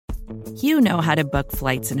You know how to book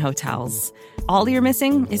flights and hotels. All you're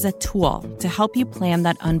missing is a tool to help you plan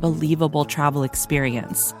that unbelievable travel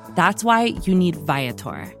experience. That's why you need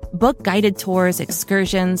Viator. Book guided tours,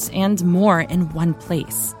 excursions, and more in one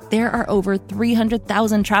place. There are over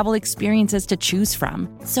 300,000 travel experiences to choose from,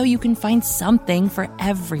 so you can find something for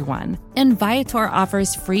everyone. And Viator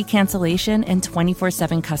offers free cancellation and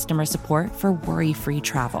 24/7 customer support for worry-free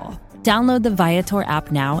travel. Download the Viator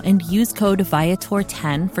app now and use code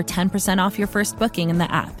Viator10 for 10% off your first booking in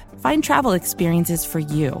the app. Find travel experiences for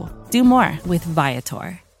you. Do more with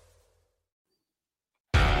Viator.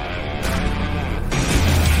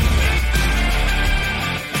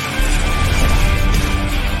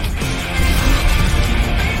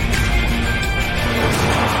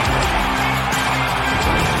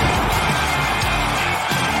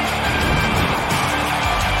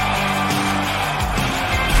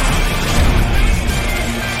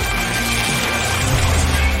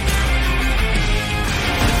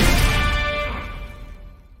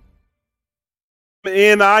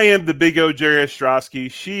 And I am the big O, Jerry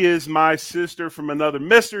Ostrowski. She is my sister from another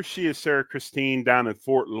mister. She is Sarah Christine down in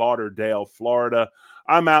Fort Lauderdale, Florida.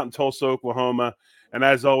 I'm out in Tulsa, Oklahoma. And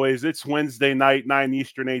as always, it's Wednesday night, 9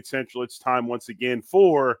 Eastern, 8 Central. It's time once again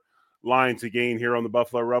for Lions Again here on the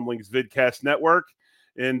Buffalo Rumblings Vidcast Network.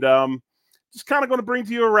 And just kind of going to bring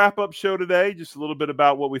to you a wrap-up show today, just a little bit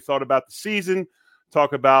about what we thought about the season,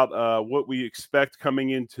 talk about what we expect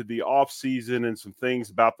coming into the offseason and some things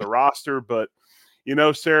about the roster. But you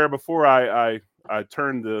know, Sarah, before I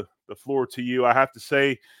turn the floor to you, I have to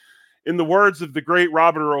say, in the words of the great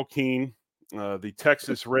Robert Earl Keen, the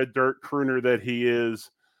Texas Red Dirt crooner that he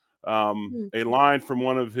is, a line from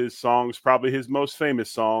one of his songs, probably his most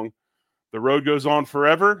famous song, "The road goes on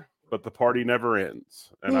forever, but the party never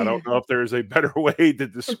ends." And I don't know if there's a better way to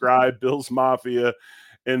describe Bills Mafia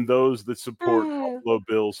and those that support Buffalo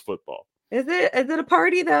Bills football. Is it a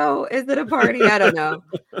party though? Is it a party? I don't know.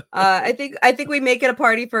 I think we make it a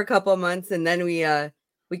party for a couple of months, and then we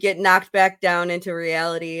get knocked back down into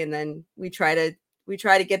reality, and then we try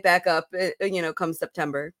to get back up, come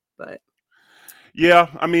September. But yeah,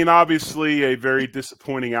 I mean, obviously a very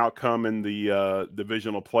disappointing outcome in the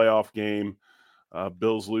divisional playoff game.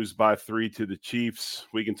 Bills lose by 3 to the Chiefs.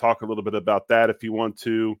 We can talk a little bit about that if you want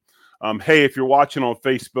to. Hey, if you're watching on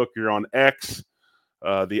Facebook, you're on X.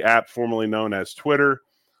 The app formerly known as Twitter.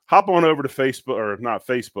 Hop on over to Facebook, or not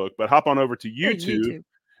Facebook, but hop on over to YouTube.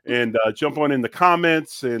 And jump on in the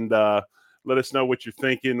comments and let us know what you're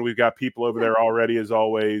thinking. We've got people over there already, as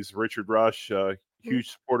always. Richard Rush, huge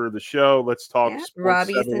supporter of the show. Let's talk Sports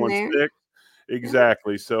Robbie's 716.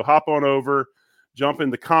 Exactly. So hop on over, jump in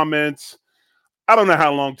the comments. I don't know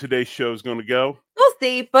how long today's show is going to go. We'll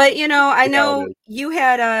see, but I know you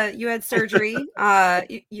had surgery.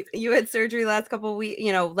 You had surgery last couple of weeks,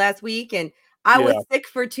 last week, and I was sick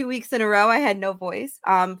for 2 weeks in a row. I had no voice.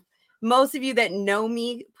 Most of you that know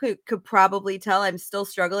me could probably tell I'm still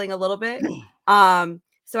struggling a little bit.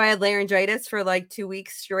 So I had laryngitis for like 2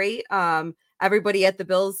 weeks straight. Everybody at the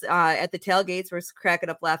Bills at the tailgates was cracking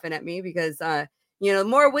up laughing at me because the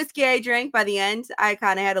more whiskey I drank, by the end I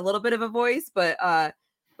kind of had a little bit of a voice, but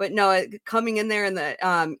no, coming in there in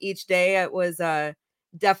the each day, it was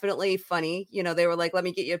definitely funny. They were like, "Let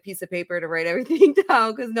me get you a piece of paper to write everything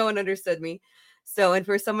down," because no one understood me. So, and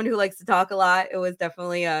for someone who likes to talk a lot, it was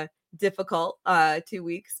definitely difficult 2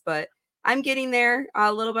 weeks, but I'm getting there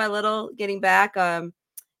little by little, getting back.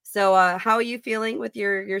 So how are you feeling with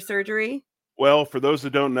your surgery? Well, for those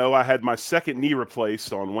that don't know, I had my second knee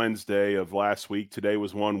replaced on Wednesday of last week. Today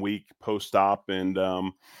was 1 week post-op, and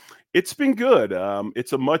it's been good.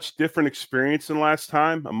 It's a much different experience than last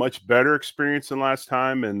time, a much better experience than last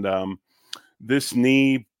time. And this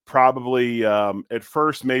knee probably at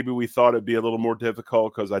first, maybe we thought it'd be a little more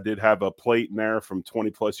difficult because I did have a plate in there from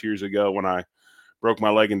 20 plus years ago when I broke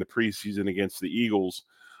my leg in the preseason against the Eagles.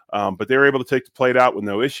 But they were able to take the plate out with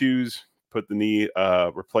no issues, put the knee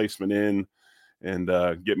replacement in, and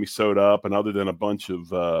get me sewed up. And other than a bunch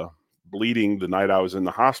of bleeding the night I was in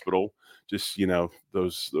the hospital, just,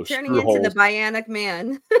 those turning screw into holes. the Bionic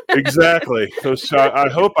Man. Exactly. I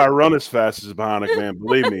hope I run as fast as a Bionic Man,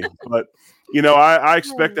 believe me. But, I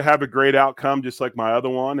expect to have a great outcome just like my other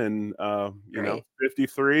one. And,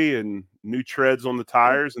 53 and new treads on the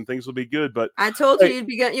tires and things will be good. But I told you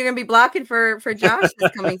you're going to be blocking for Josh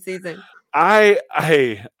this coming season. I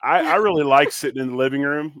really like sitting in the living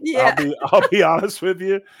room. Yeah. I'll be honest with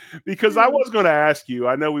you, because I was going to ask you.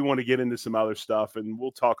 I know we want to get into some other stuff, and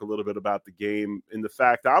we'll talk a little bit about the game and the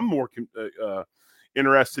fact I'm more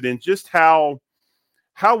interested in just how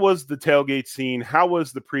how was the tailgate scene? How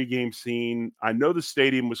was the pregame scene? I know the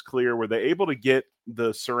stadium was clear. Were they able to get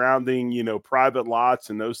the surrounding, private lots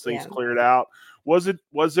and those things cleared out? Was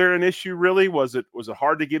there an issue really? Was it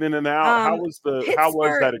hard to get in and out? How was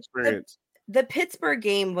that experience? The Pittsburgh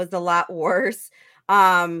game was a lot worse.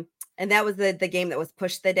 And that was the game that was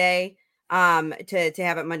pushed the day to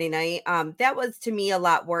have it Monday night. That was to me a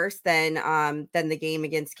lot worse than the game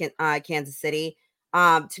against Kansas City.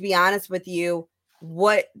 To be honest with you,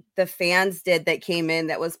 what the fans did that came in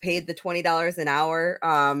that was paid the $20 an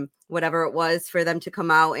hour, whatever it was, for them to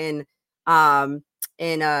come out and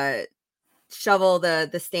shovel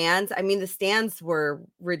the stands. I mean, the stands were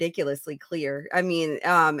ridiculously clear. I mean,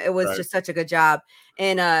 it was just such a good job.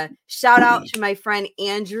 And shout out to my friend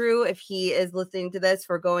Andrew, if he is listening to this,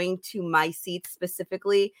 for going to my seats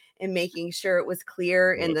specifically and making sure it was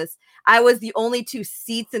clear in this. I was the only 2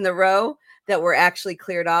 seats in the row that were actually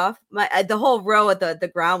cleared off. The whole row at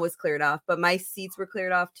the ground was cleared off, but my seats were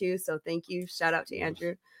cleared off too. So thank you. Shout out to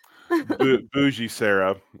Andrew. Bougie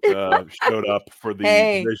Sarah showed up for the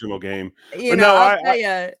divisional game. I'll tell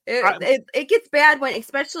you, it gets bad when,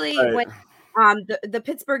 especially when the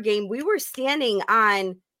Pittsburgh game, we were standing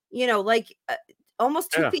on,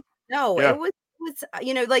 almost 2 feet. No, it was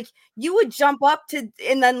like you would jump up to,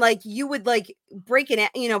 and then like you would like break an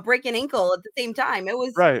ankle at the same time. It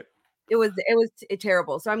was right. It was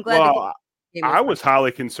terrible. So I'm glad. I was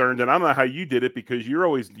highly concerned, and I don't know how you did it because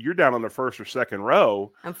you're down on the first or second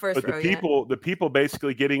row. I'm first row. The people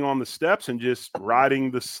basically getting on the steps and just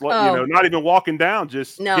riding the not even walking down,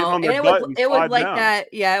 just getting on their butt and it was like down.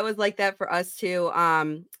 that. Yeah, it was like that for us too.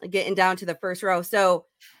 Getting down to the first row. So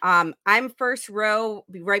I'm first row,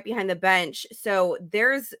 right behind the bench. So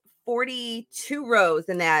there's 42 rows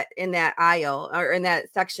in that aisle or in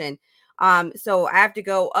that section. So I have to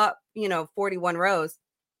go up, 41 rows.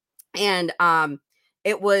 And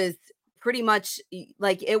it was pretty much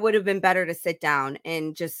like it would have been better to sit down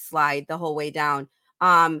and just slide the whole way down.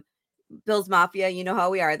 Bills Mafia, you know how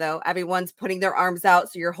we are though. Everyone's putting their arms out,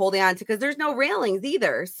 so you're holding on to, because there's no railings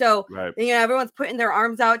either. So everyone's putting their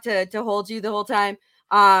arms out to hold you the whole time.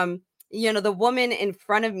 The woman in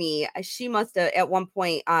front of me, she must have at one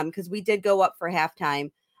point, because we did go up for halftime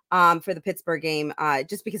for the Pittsburgh game,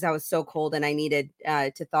 just because I was so cold and I needed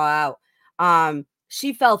to thaw out.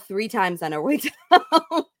 She fell 3 times on her way down.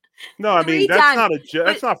 No, I mean,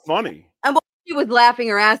 that's not funny. And she was laughing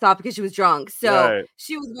her ass off because she was drunk. So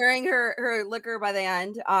she was wearing her liquor by the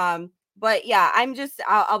end. But yeah,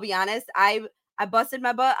 I'll be honest. I busted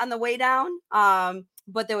my butt on the way down.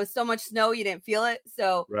 But there was so much snow, you didn't feel it.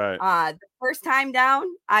 So the first time down,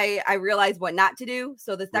 I realized what not to do.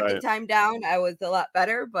 So the second time down, I was a lot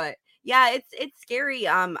better. But yeah, it's scary.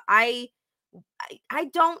 I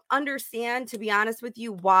don't understand, to be honest with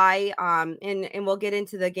you, why, and we'll get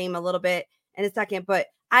into the game a little bit in a second, but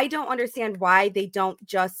I don't understand why they don't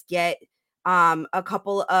just get a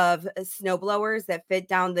couple of snow blowers that fit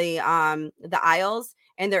down the aisles,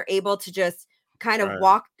 and they're able to just kind of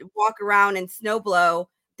walk around and snow blow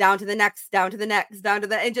down to the next,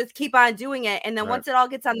 and just keep on doing it. And then once it all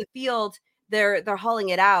gets on the field, they're hauling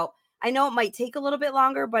it out. I know it might take a little bit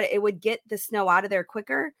longer, but it would get the snow out of there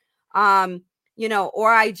quicker. Or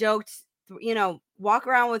I joked, walk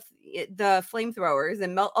around with the flamethrowers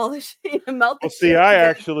and melt all the shit. Well, see, I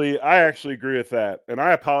actually agree with that. And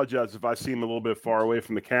I apologize if I seem a little bit far away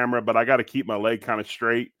from the camera, but I got to keep my leg kind of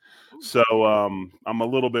straight. So I'm a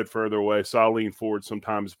little bit further away, so I'll lean forward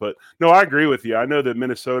sometimes. But no, I agree with you. I know that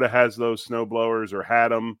Minnesota has those snow blowers, or had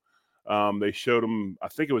them. They showed them. I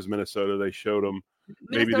think it was Minnesota. They showed them.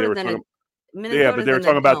 Maybe they were talking. Yeah, but they were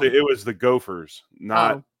talking about it was the Gophers,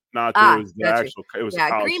 not. It was the actual. It was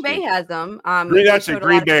Green Bay has them. That's it.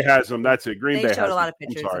 Green Bay has them. That's it. Green Bay has them. They showed a lot of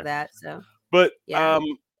pictures of that. So, but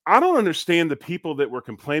I don't understand the people that were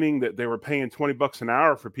complaining that they were paying $20 an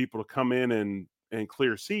hour for people to come in and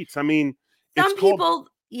clear seats. I mean, some people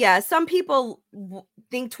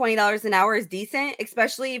think $20 an hour is decent,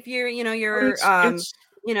 especially if you're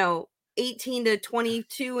 18 to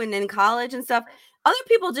 22 and in college and stuff. Other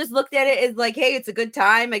people just looked at it as like, hey, it's a good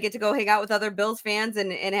time. I get to go hang out with other Bills fans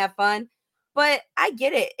and have fun. But I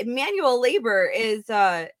get it. Manual labor is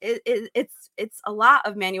it's a lot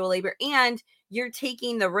of manual labor, and you're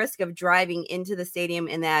taking the risk of driving into the stadium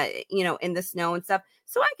in that, in the snow and stuff.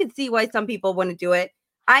 So I could see why some people wouldn't do it.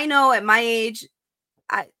 I know at my age,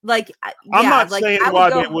 I'm not saying why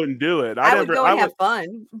they wouldn't do it. I would go and have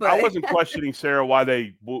fun. But I wasn't questioning, Sarah, why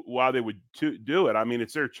they would do it. I mean,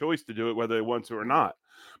 it's their choice to do it, whether they want to or not.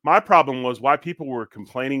 My problem was why people were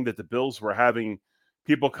complaining that the Bills were having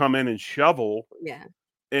people come in and shovel. Yeah.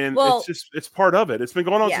 And it's part of it. It's been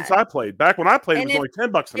going on since I played. Back when I played, it was only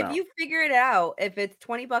 $10 an hour. If you figure it out, if it's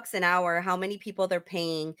 $20 an hour, how many people they're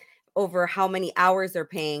paying over how many hours they're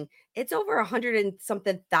paying, it's over $100 and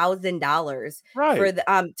something thousand for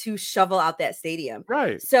the to shovel out that stadium.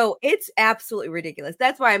 Right. So it's absolutely ridiculous.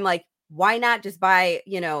 That's why I'm like, why not just buy,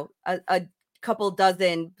 a couple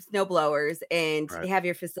dozen snow blowers and have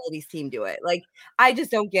your facilities team do it? Like, I just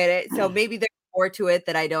don't get it. So maybe there's more to it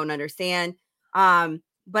that I don't understand.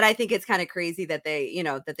 But I think it's kind of crazy that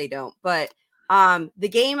they don't. But the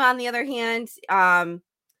game, on the other hand,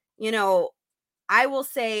 I will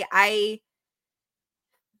say I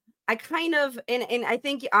kind of, and I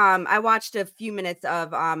think I watched a few minutes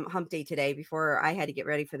of Hump Day today before I had to get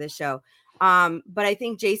ready for this show. But I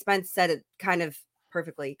think Jay Spence said it kind of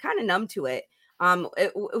perfectly, kind of numb to it.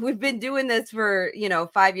 We've been doing this for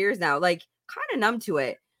 5 years now, like kind of numb to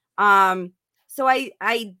it. So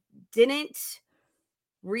I didn't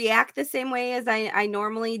react the same way as I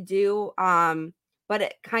normally do. But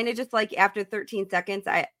it kind of just like after 13 seconds,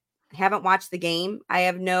 I haven't watched the game. I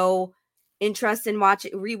have no interest in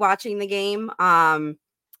rewatching the game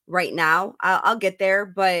right now. I'll get there,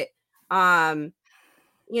 but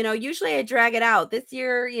usually I drag it out. This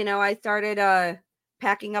year, I started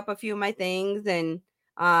packing up a few of my things and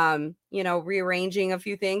rearranging a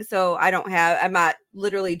few things, so I'm not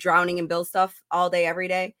literally drowning in Bill stuff all day every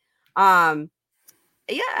day.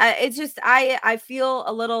 It's just I feel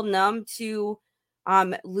a little numb to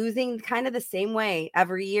losing kind of the same way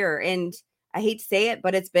every year, and I hate to say it,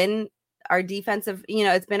 but it's been our defensive,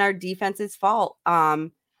 it's been our defense's fault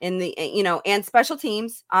in the and special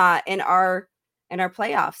teams in our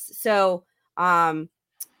playoffs. So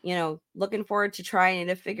looking forward to trying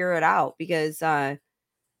to figure it out, because and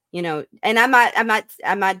I'm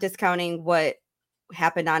not discounting what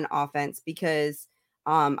happened on offense, because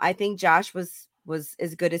I think Josh was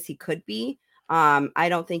as good as he could be. I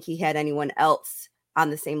don't think he had anyone else on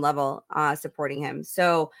the same level supporting him.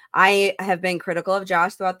 So I have been critical of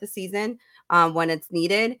Josh throughout the season when it's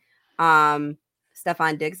needed.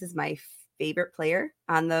 Stefon Diggs is my favorite player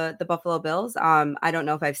on the Buffalo Bills. I don't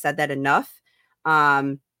know if I've said that enough.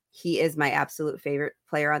 He is my absolute favorite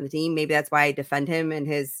player on the team. Maybe that's why I defend him and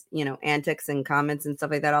his, antics and comments and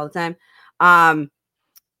stuff like that all the time.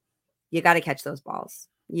 You got to catch those balls.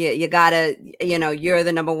 You got to, you're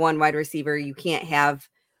the number one wide receiver. You can't have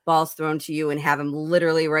balls thrown to you and have them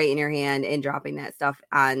literally right in your hand and dropping that stuff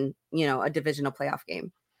on, a divisional playoff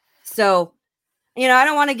game. So, I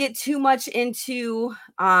don't want to get too much into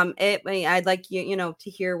it. I'd like you, to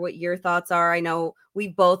hear what your thoughts are. I know we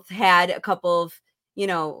both had a couple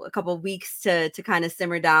of weeks to kind of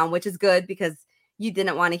simmer down, which is good, because you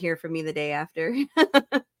didn't want to hear from me the day after.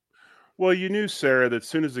 Well, you knew, Sarah, that as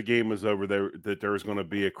soon as the game was over, that there was going to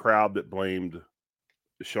be a crowd that blamed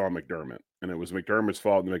Sean McDermott, and it was McDermott's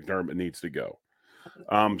fault, and McDermott needs to go.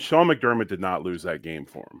 Sean McDermott did not lose that game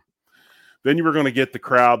for him. Then you were going to get the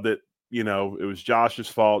crowd that, it was Josh's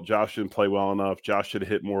fault. Josh didn't play well enough. Josh should have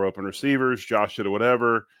hit more open receivers. Josh should have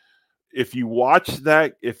whatever. If you watch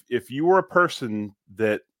that, if you were a person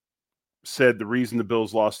that said the reason the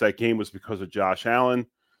Bills lost that game was because of Josh Allen,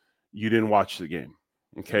 you didn't watch the game.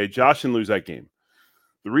 Okay, Josh didn't lose that game.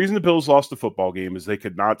 The reason the Bills lost the football game is they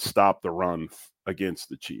could not stop the run against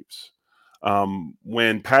the Chiefs.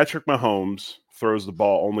 When Patrick Mahomes throws the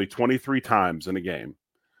ball only 23 times in a game,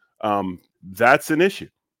 that's an issue,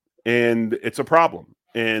 and it's a problem.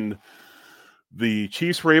 And the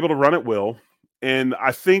Chiefs were able to run at will. And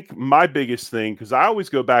I think my biggest thing, because I always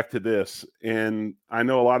go back to this, and I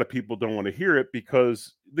know a lot of people don't want to hear it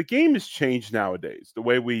because the game has changed nowadays, the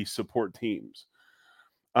way we support teams.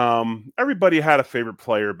 Everybody had a favorite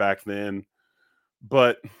player back then,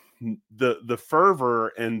 but the fervor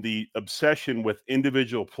and the obsession with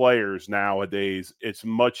individual players nowadays, it's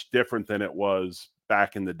much different than it was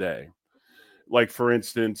back in the day. Like, for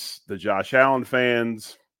instance, the Josh Allen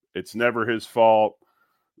fans, it's never his fault.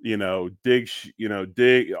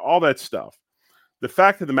 Dig, all that stuff. The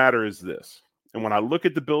fact of the matter is this, and when I look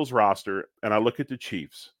at the Bills roster and I look at the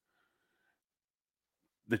Chiefs,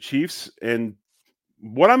 and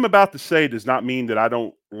what I'm about to say does not mean that I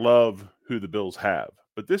don't love who the Bills have,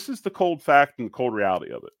 but this is the cold fact and the cold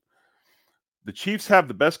reality of it. The Chiefs have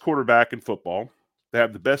the best quarterback in football. They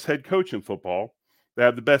have the best head coach in football. They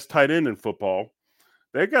have the best tight end in football.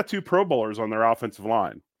 They've got 2 Pro Bowlers on their offensive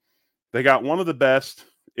line. They got one of the best,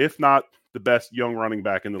 if not the best, young running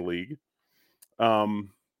back in the league. And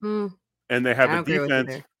they have a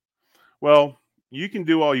defense. Well, you can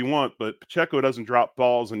do all you want, but Pacheco doesn't drop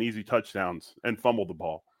balls and easy touchdowns and fumble the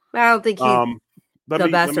ball. I don't think he's the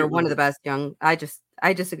best or one of the best young. I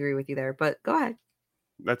disagree with you there, but go ahead.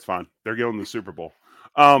 That's fine. They're going to the Super Bowl.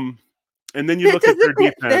 And then you look at their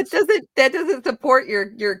defense. That doesn't support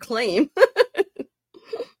your claim.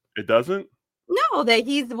 It doesn't? No, that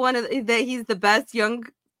he's the best young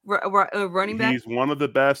running back. He's one of the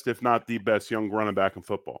best, if not the best, young running back in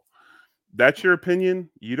football. That's your opinion.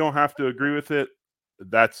 You don't have to agree with it.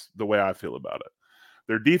 That's the way I feel about it.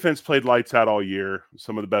 Their defense played lights out all year.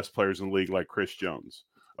 Some of the best players in the league, like Chris Jones.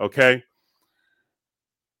 Okay?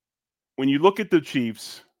 When you look at the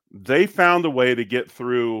Chiefs, they found a way to get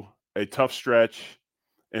through a tough stretch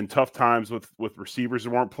and tough times with receivers that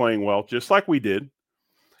weren't playing well, just like we did.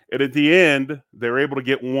 And at the end, they were able to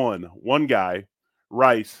get one guy,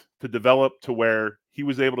 Rice, to develop to where he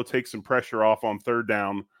was able to take some pressure off on third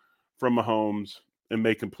down from Mahomes and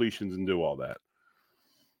make completions and do all that.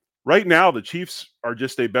 Right now, the Chiefs are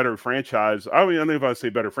just a better franchise. I don't know if I say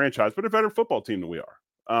better franchise, but a better football team than we are.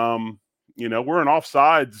 We're in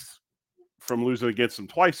offsides from losing against them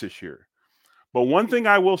twice this year. But one thing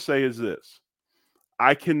I will say is this.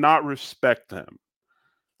 I cannot respect them.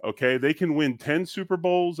 Okay, they can win 10 Super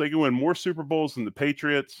Bowls. They can win more Super Bowls than the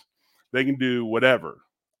Patriots. They can do whatever.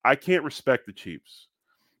 I can't respect the Chiefs.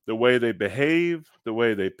 The way they behave, the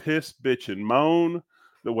way they piss, bitch, and moan,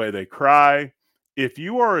 the way they cry. If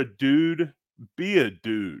you are a dude, be a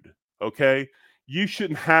dude, okay? You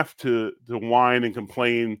shouldn't have to whine and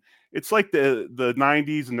complain. It's like the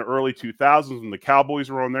 90s and the early 2000s when the Cowboys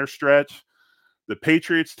were on their stretch. The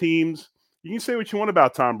Patriots teams, you can say what you want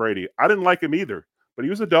about Tom Brady. I didn't like him either, but he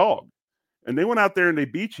was a dog. And they went out there and they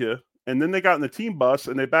beat you, and then they got in the team bus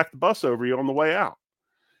and they backed the bus over you on the way out.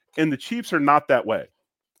 And the Chiefs are not that way.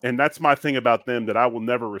 And that's my thing about them that I will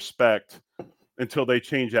never respect until they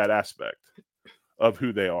change that aspect of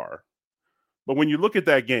who they are. But when you look at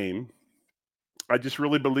that game, I just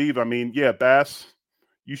really believe, Bass,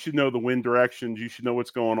 you should know the wind directions. You should know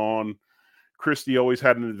what's going on. Christie always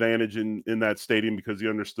had an advantage in that stadium because he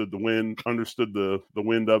understood the wind, understood the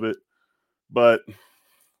wind of it. But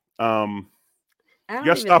I don't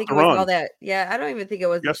even think it was all that. Yeah, I don't even think it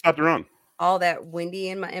was. You gotta stop the run. All that windy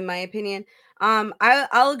in my opinion.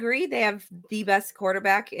 I'll agree they have the best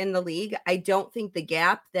quarterback in the league. I don't think the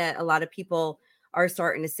gap that a lot of people are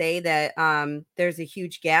starting to say that there's a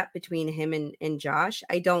huge gap between him and Josh.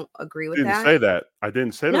 I don't agree with that. I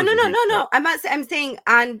didn't say that. No. I'm saying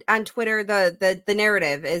on Twitter the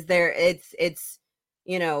narrative is there. It's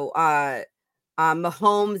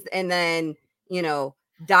Mahomes and then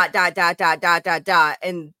dot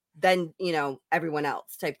and then everyone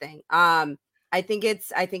else type thing. I think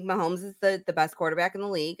Mahomes is the best quarterback in the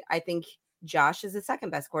league. I think Josh is the second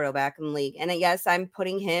best quarterback in the league. And yes, I'm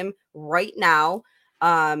putting him right now,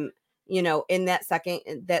 in that second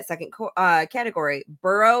category.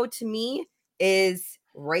 Burrow to me is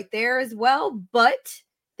right there as well, but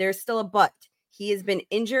there's still a but. He has been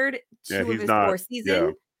injured 2 of his 4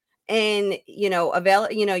 seasons. Yeah. And your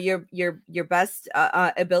best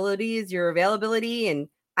ability is your availability, and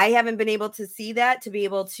I haven't been able to see that to be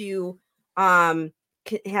able to have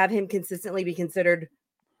him consistently be considered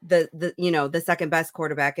the second best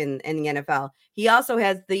quarterback in the NFL. He also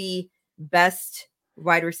has the best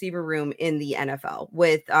wide receiver room in the NFL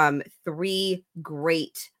with 3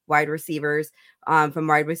 great wide receivers from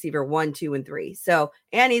wide receiver 1, 2, and 3. So,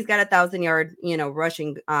 and he's got 1,000-yard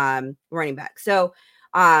rushing running back. So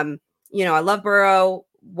I love Burrow,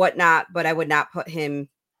 whatnot, but I would not put him.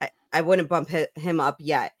 I wouldn't bump him up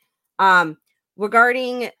yet.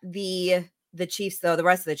 Regarding the Chiefs, though, the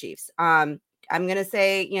rest of the Chiefs, I'm gonna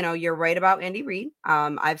say you're right about Andy Reid.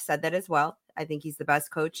 I've said that as well. I think he's the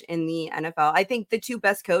best coach in the NFL. I think the 2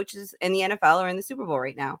 best coaches in the NFL are in the Super Bowl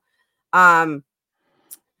right now. And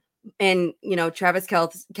Travis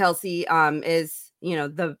Kelce is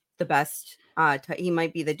the best. He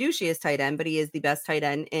might be the douchiest tight end, but he is the best tight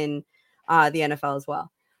end in the NFL as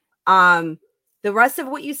well. The rest of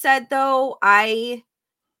what you said, though, I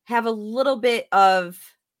have a little bit of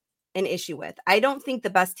an issue with. I don't think the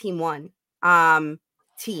best team won.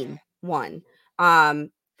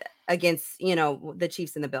 Against the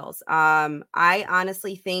Chiefs and the Bills. I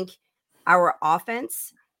honestly think our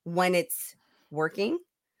offense, when it's working,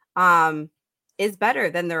 is better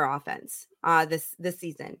than their offense this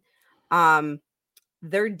season.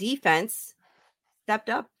 Their defense stepped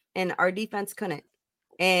up and our defense couldn't.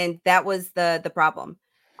 And that was the problem.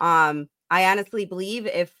 I honestly believe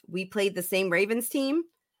if we played the same Ravens team,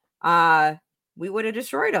 we would have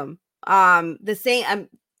destroyed them. The same,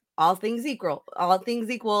 all things equal,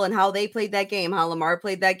 and how they played that game, how Lamar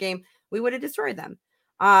played that game, we would have destroyed them.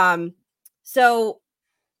 So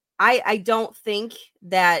I don't think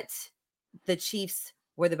that the Chiefs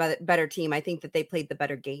were the better team. I think that they played the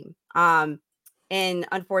better game. And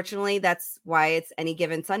unfortunately, that's why it's any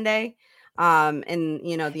given Sunday. And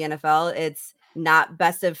the NFL, it's not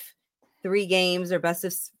best of 3 games or best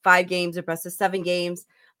of 5 games or best of 7 games.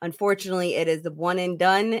 Unfortunately, it is the one and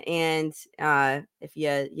done. And if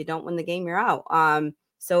you don't win the game, you're out.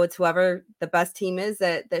 So it's whoever the best team is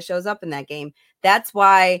that shows up in that game. That's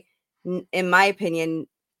why, in my opinion,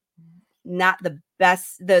 not the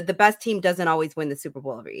best. The best team doesn't always win the Super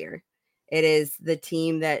Bowl every year. It is the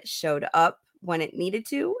team that showed up when it needed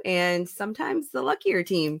to, and sometimes the luckier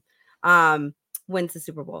team wins the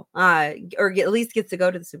Super Bowl, or at least gets to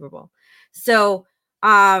go to the Super Bowl. So,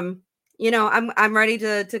 I'm ready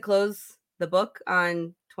to close the book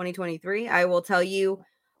on 2023. I will tell you,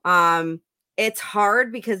 it's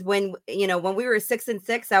hard because when we were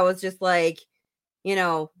 6-6, I was just like,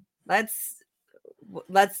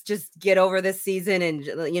 let's just get over this season and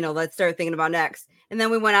let's start thinking about next. And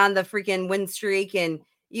then we went on the freaking win streak, and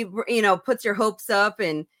puts your hopes up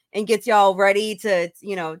and gets y'all ready to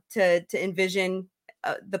envision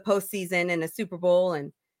the postseason and a Super Bowl.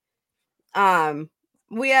 And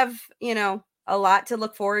we have a lot to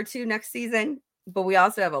look forward to next season, but we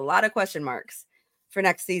also have a lot of question marks for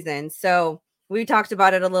next season. So we talked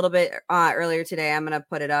about it a little bit earlier today. I'm going to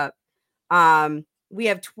put it up. We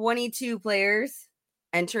have 22 players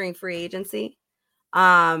entering free agency.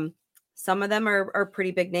 Some of them are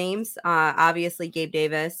pretty big names. Obviously, Gabe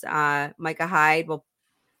Davis, Micah Hyde will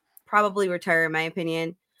probably retire, in my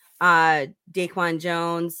opinion. Daquan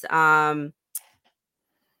Jones,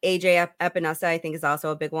 AJ Epinesa, I think, is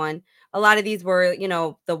also a big one. A lot of these were,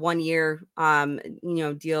 the 1 year,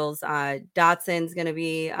 deals. Dotson's going to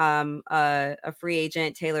be a free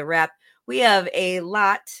agent. Taylor Rapp. We have a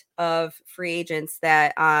lot of free agents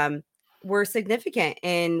that were significant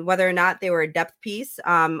in whether or not they were a depth piece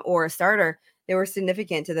or a starter. They were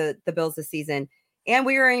significant to the Bills this season. And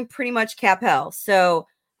we were in pretty much cap hell. So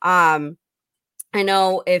I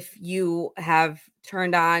know if you have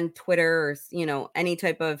turned on Twitter or, any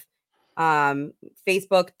type of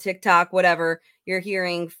Facebook, TikTok, whatever, you're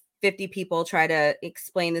hearing 50 people try to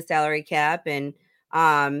explain the salary cap and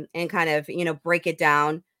kind of, break it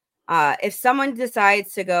down. If someone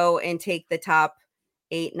decides to go and take the top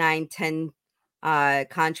 8, 9, 10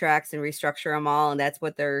 contracts and restructure them all, and that's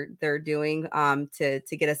what they're doing to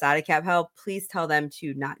get us out of cap hell, please tell them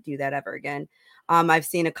to not do that ever again. I've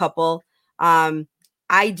seen a couple.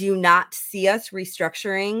 I do not see us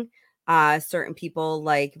restructuring certain people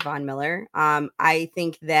like Von Miller. I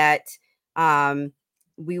think that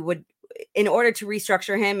we would, in order to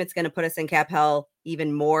restructure him, it's going to put us in cap hell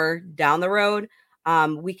even more down the road.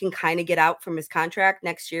 We can kind of get out from his contract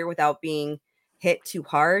next year without being hit too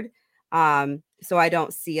hard. So I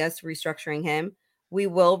don't see us restructuring him. We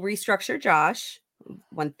will restructure Josh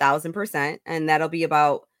 1000%. And that'll be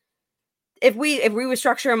about, if we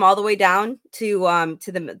restructure him all the way down to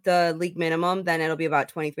the league minimum, then it'll be about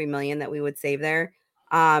 23 million that we would save there.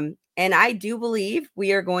 And I do believe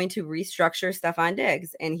we are going to restructure Stefon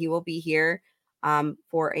Diggs, and he will be here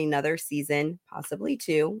for another season, possibly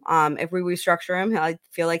 2. If we restructure him, I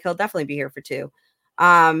feel like he'll definitely be here for 2.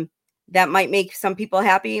 That might make some people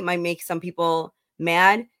happy. It might make some people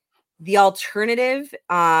mad. The alternative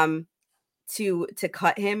to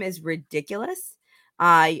cut him is ridiculous.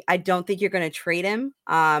 I don't think you're going to trade him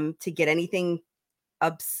to get anything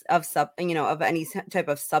of any type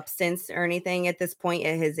of substance or anything at this point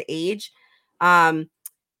at his age. But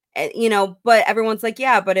everyone's like,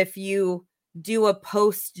 yeah, but if you do a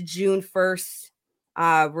post June 1st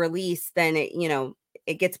release, then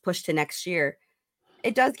it gets pushed to next year.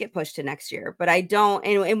 It does get pushed to next year, but I don't,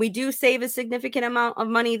 and we do save a significant amount of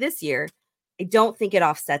money this year. I don't think it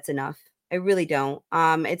offsets enough. I really don't.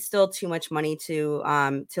 It's still too much money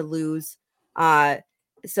to lose.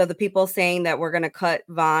 So the people saying that we're going to cut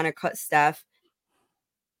Von or cut Steph,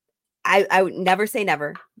 I would never say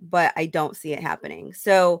never, but I don't see it happening.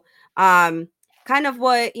 So kind of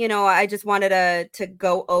what, I just wanted to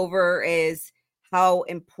go over is how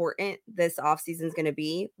important this offseason is going to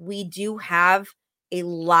be. We do have a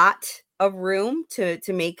lot of room to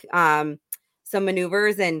make some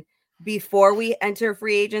maneuvers, and before we enter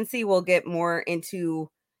free agency, we'll get more into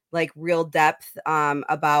like real depth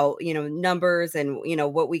about, numbers and,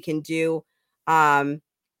 what we can do.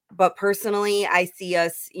 But personally, I see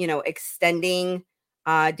us, extending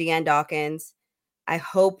Deanne Dawkins. I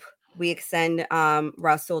hope we extend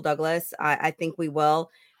Rasul Douglas. I think we will.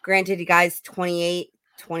 Granted, the guy's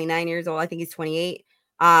 29 years old. I think he's 28.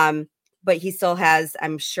 But he still has,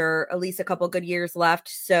 I'm sure, at least a couple good years left.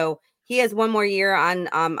 So he has one more year on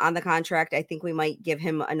the contract. I think we might give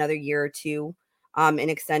him another year or 2 and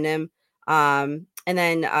extend him. And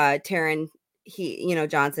then Taron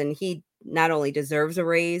Johnson, he not only deserves a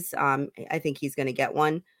raise, I think he's going to get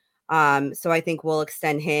one. So I think we'll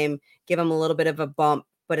extend him, give him a little bit of a bump,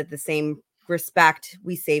 but at the same respect,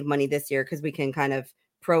 we save money this year because we can kind of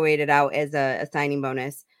prorate it out as a signing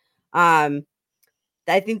bonus. I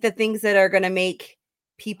think the things that are going to make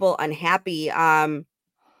people unhappy, I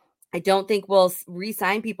don't think we'll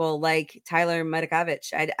re-sign people like Tyler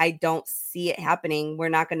Matakevich. I don't see it happening. We're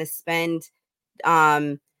not going to spend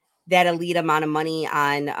that elite amount of money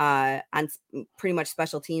on pretty much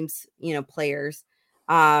special teams, players.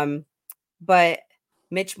 But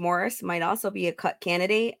Mitch Morse might also be a cut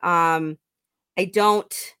candidate. I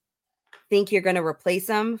don't think you're going to replace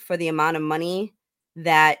him for the amount of money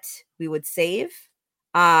that we would save.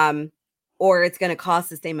 Or it's going to cost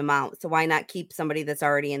the same amount. So why not keep somebody that's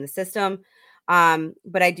already in the system?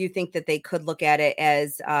 But I do think that they could look at it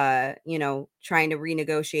as, trying to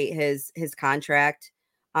renegotiate his contract.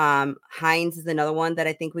 Hines is another one that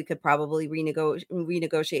I think we could probably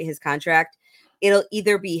renegotiate his contract. It'll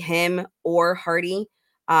either be him or Hardy,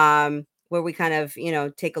 where we kind of,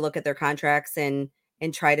 take a look at their contracts and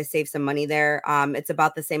try to save some money there. It's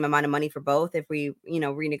about the same amount of money for both if we,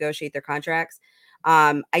 renegotiate their contracts.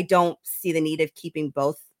 I don't see the need of keeping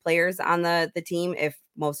both players on the team if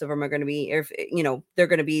most of them are going to be, they're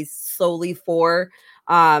going to be solely for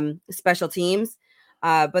special teams.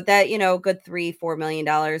 But that, good $3-4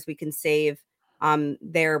 million we can save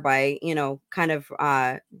there by, kind of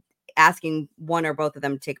asking one or both of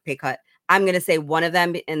them to take a pay cut. I'm going to say one of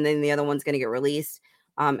them and then the other one's going to get released.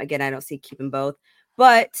 Again, I don't see keeping both.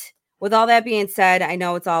 But with all that being said, I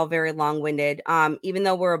know it's all very long-winded. Even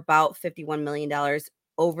though we're about $51 million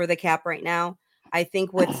over the cap right now, I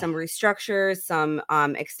think with some restructures, some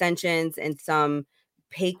extensions, and some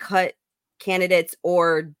pay cut candidates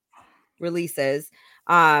or releases,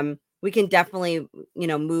 we can definitely,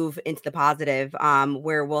 move into the positive,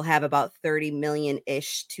 where we'll have about 30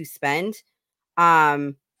 million-ish to spend.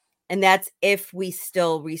 And that's if we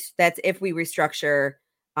restructure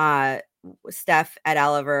Steph, Ed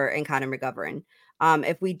Oliver, and Connor McGovern.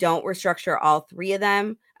 If we don't restructure all three of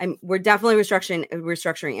them, we're definitely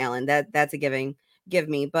restructuring Allen. That's a give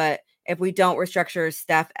me. But if we don't restructure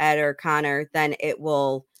Steph, Ed, or Connor, then it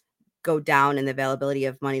will go down in the availability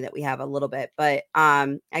of money that we have a little bit. But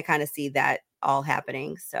I kind of see that all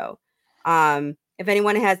happening. So if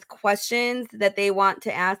anyone has questions that they want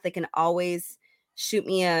to ask, they can always shoot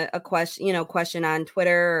me a question on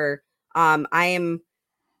Twitter. Or I am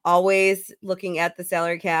always looking at the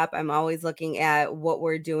salary cap. I'm always looking at what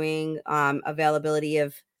we're doing, availability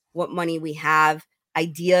of what money we have,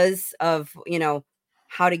 ideas of,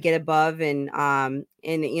 how to get above and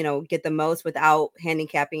get the most without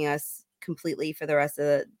handicapping us completely for the rest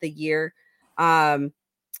of the year.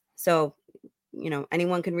 So,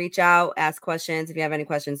 anyone can reach out, ask questions. If you have any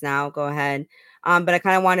questions now, go ahead. But I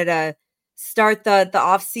kind of wanted to start the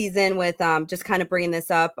off season with just kind of bringing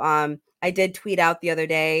this up. I did tweet out the other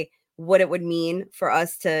day what it would mean for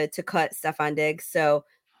us to cut Stefon Diggs. So,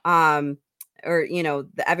 because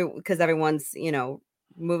everyone's,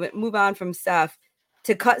 move on from Steph.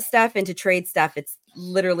 To cut Steph and to trade Steph, it's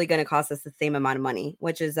literally going to cost us the same amount of money,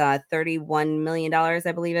 which is $31 million,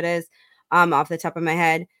 I believe it is, off the top of my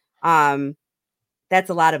head. That's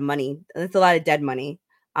a lot of money. That's a lot of dead money.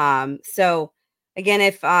 So again,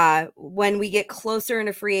 if when we get closer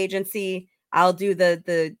into free agency, I'll do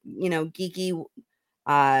the geeky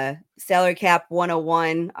salary cap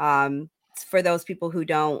 101 for those people who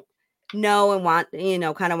don't know and want,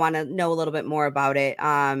 kind of want to know a little bit more about it.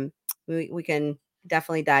 We can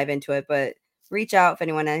definitely dive into it, but reach out if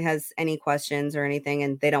anyone has any questions or anything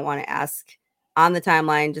and they don't want to ask on the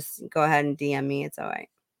timeline, just go ahead and DM me. It's all right.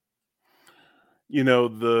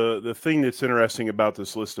 The thing that's interesting about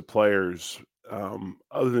this list of players,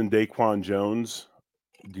 other than Daquan Jones,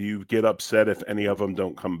 do you get upset if any of them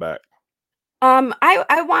don't come back?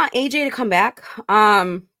 I want AJ to come back.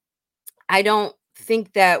 I don't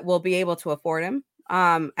think that we'll be able to afford him.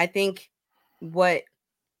 I think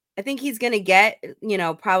he's going to get,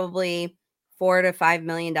 probably $4 to $5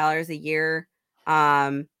 million a year,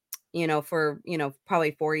 for,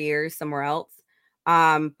 probably 4 years somewhere else.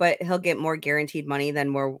 But he'll get more guaranteed money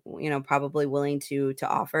than we're, probably willing to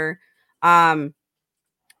offer.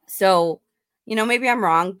 So, maybe I'm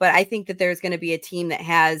wrong, but I think that there's going to be a team that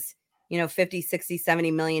has, 50, 60,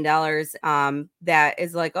 $70 million, that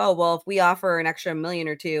is like, oh, well, if we offer an extra $1 million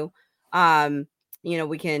or $2 million,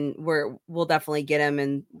 we'll definitely get him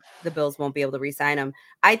and the Bills won't be able to re-sign him.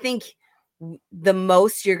 I think the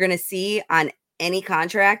most you're going to see on any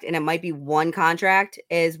contract, and it might be one contract,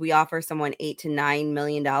 is we offer someone $8 to $9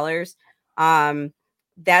 million.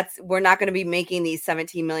 we're not going to be making these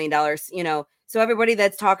 $17 million, so everybody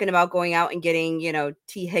that's talking about going out and getting,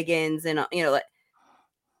 T Higgins and, I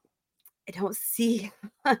don't see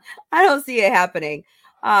it happening.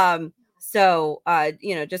 So,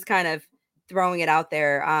 just kind of throwing it out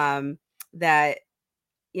there, that,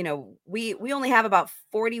 we only have about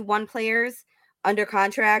 41 players under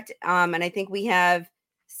contract. And I think we have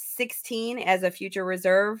 16 as a future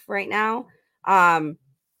reserve right now.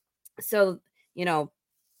 So,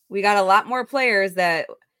 we got a lot more players that,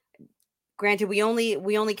 granted, we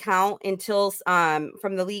only count until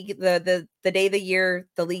from the league, the day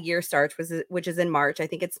the league year starts, which is in March. I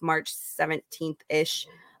think it's March 17th ish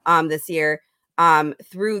this year,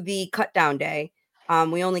 through the cut down day.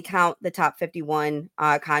 We only count the top 51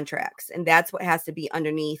 contracts, and that's what has to be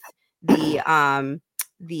underneath the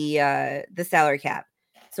salary cap.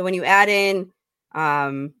 So when you add in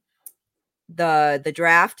the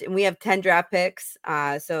draft, and we have 10 draft picks,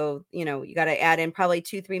 so you got to add in probably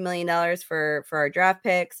 $2-3 million for our draft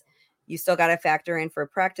picks. You still got to factor in for a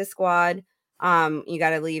practice squad. You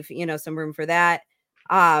got to leave some room for that.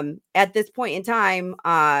 At this point in time,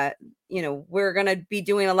 we're going to be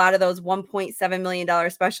doing a lot of those $1.7 million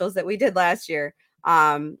specials that we did last year.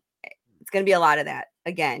 It's going to be a lot of that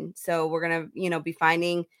again. So we're going to, be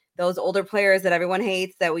finding those older players that everyone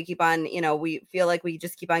hates, that we keep on, we feel like we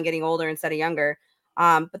just keep on getting older instead of younger.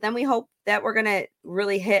 But then we hope that we're going to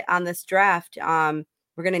really hit on this draft. We're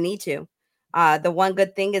going to need to. The one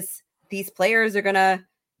good thing is these players are going to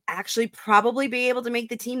actually probably be able to make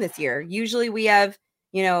the team this year. Usually we have,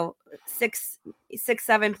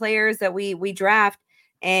 6-7 players that we draft,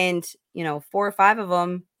 and 4 or 5 of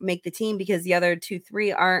them make the team because the other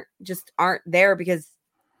 2-3 aren't there because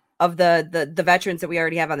of the veterans that we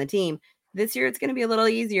already have on the team. This year it's going to be a little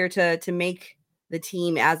easier to make the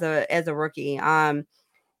team as a rookie. And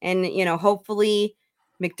hopefully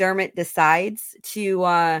McDermott decides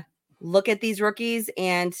to look at these rookies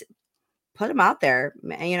and put them out there,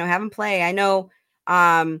 have them play. I know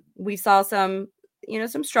we saw some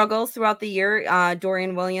struggles throughout the year.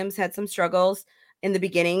 Dorian Williams had some struggles in the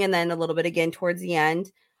beginning and then a little bit again towards the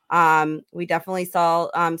end. We definitely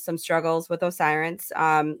saw some struggles with O'Cyrus,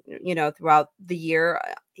 throughout the year.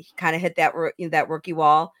 He kind of hit that rookie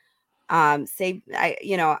wall. I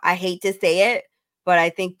hate to say it, but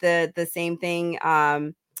I think the same thing,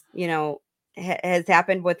 has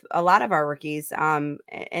happened with a lot of our rookies. And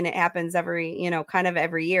it happens every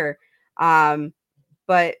year.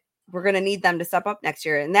 But we're going to need them to step up next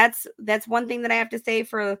year. And that's one thing that I have to say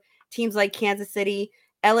for teams like Kansas City.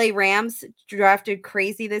 LA Rams drafted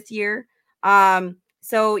crazy this year.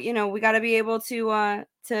 So, we got to be able to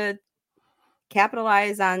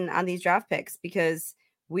capitalize on these draft picks, because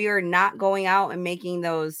we are not going out and making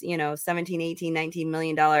those, 17, 18, $19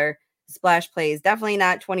 million splash plays. Definitely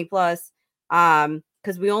not 20 plus.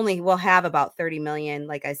 Because we only will have about 30 million,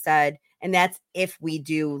 like I said. And that's if we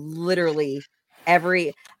do literally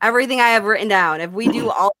everything I have written down. If we do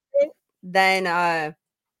all of it, then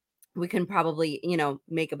we can probably,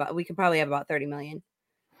 we can probably have about 30 million.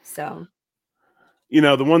 So,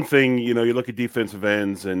 the one thing, you look at defensive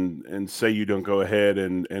ends and say you don't go ahead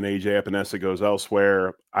and AJ Epinesa goes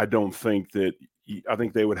elsewhere. I think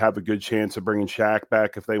they would have a good chance of bringing Shaq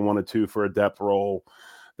back if they wanted to for a depth role.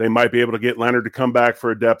 They might be able to get Leonard to come back for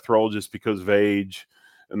a depth role just because of age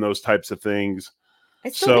and those types of things. I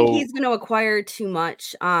still think he's going to acquire too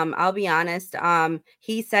much. I'll be honest.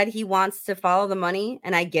 He said he wants to follow the money,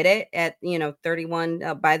 and I get it. At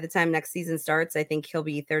 31, by the time next season starts, I think he'll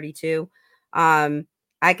be 32. I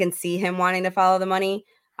can see him wanting to follow the money,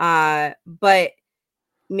 but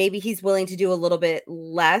maybe he's willing to do a little bit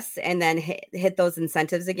less and then hit those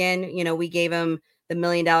incentives again. We gave him the $1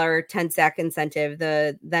 million 10 sack incentive,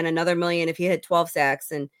 then another $1 million if he hit 12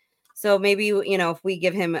 sacks, and so maybe, if we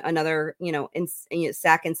give him another,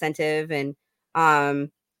 sack incentive and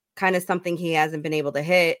kind of something he hasn't been able to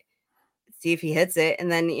hit, see if he hits it.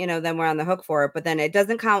 And then, then we're on the hook for it. But then it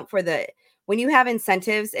doesn't count for when you have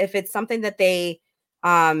incentives, if it's something that they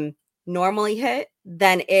normally hit,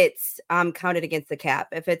 then it's counted against the cap.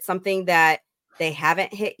 If it's something that they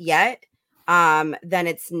haven't hit yet, then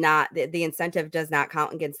it's not, the incentive does not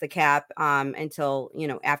count against the cap until,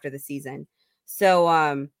 after the season.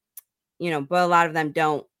 So, but a lot of them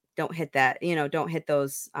don't hit that, don't hit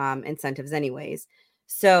those incentives anyways.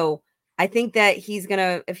 So I think that if he's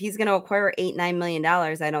gonna acquire $8-9 million,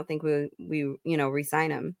 I don't think we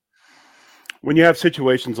re-sign him. When you have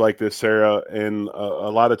situations like this, Sarah, and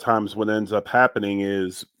a lot of times what ends up happening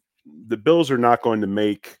is the Bills are not going to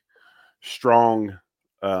make strong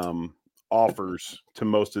offers to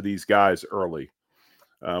most of these guys early.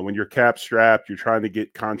 When you're cap strapped, you're trying to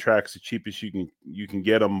get contracts as cheap as you can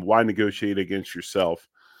get them. Why negotiate against yourself?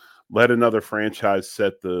 Let another franchise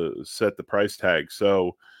set the price tag.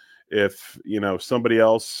 So if somebody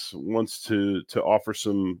else wants to offer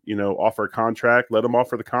offer a contract, let them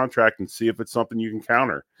offer the contract and see if it's something you can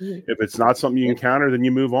counter. Mm-hmm. If it's not something you can counter, then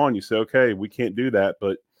you move on. You say, okay, we can't do that,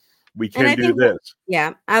 but we can do this.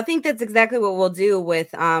 I think that's exactly what we'll do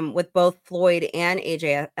with both Floyd and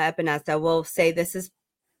AJ Epenesa. We'll say this is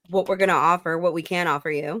what we're going to offer, what we can offer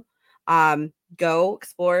you. Go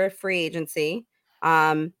explore free agency,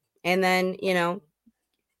 and then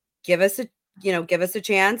give us a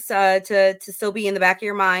chance to still be in the back of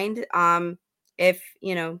your mind. If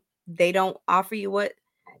they don't offer you what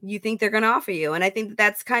you think they're going to offer you, and I think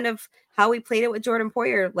that's kind of how we played it with Jordan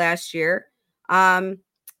Poyer last year.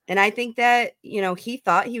 And I think that, he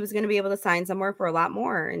thought he was going to be able to sign somewhere for a lot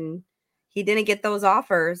more, and he didn't get those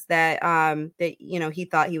offers that he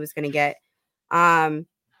thought he was going to get. And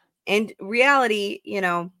reality,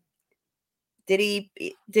 did he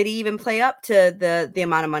even play up to the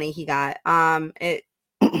amount of money he got? I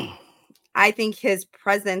think his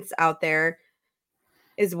presence out there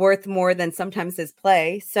is worth more than sometimes his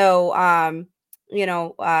play. So,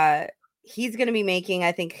 he's going to be making,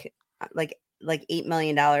 I think, like $8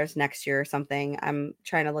 million next year or something. I'm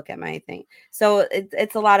trying to look at my thing. So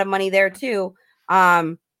it's a lot of money there too.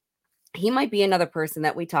 He might be another person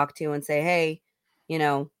that we talk to and say, hey,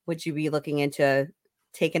 would you be looking into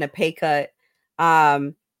taking a pay cut?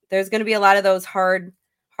 There's going to be a lot of those hard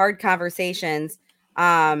conversations.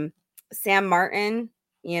 Sam Martin,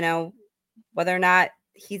 whether or not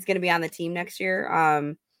he's going to be on the team next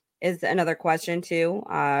year, is another question too.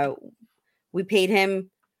 We paid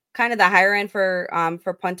him kind of the higher end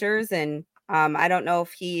for punters, and I don't know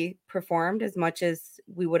if he performed as much as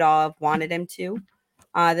we would all have wanted him to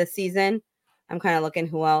this season. I'm kind of looking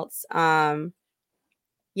who else. So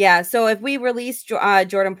if we release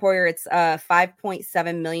Jordan Poyer, it's a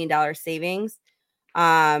 $5.7 million savings.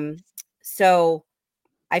 So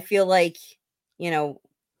I feel like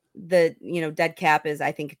the dead cap is,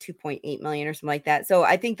 I think, 2.8 million or something like that. So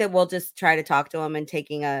I think that we'll just try to talk to him and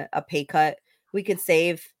taking a pay cut. We could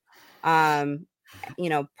save probably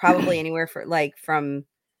anywhere from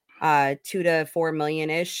 2 to 4 million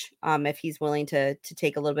ish, if he's willing to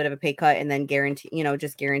take a little bit of a pay cut and then guarantee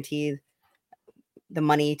the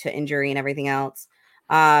money to injury and everything else.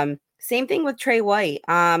 Same thing with Trey White.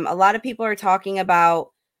 A lot of people are talking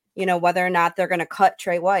about whether or not they're going to cut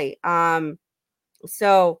Trey White. I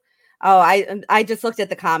just looked at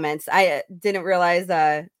the comments. I didn't realize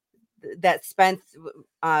that Spence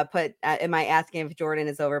put, am I asking if Jordan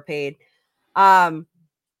is overpaid? I'm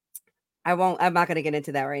not going to get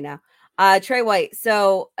into that right now. Trey White.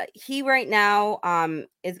 So he right now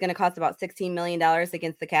is going to cost about $16 million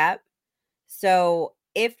against the cap. So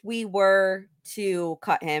if we were to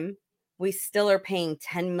cut him, we still are paying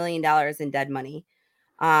 $10 million in dead money.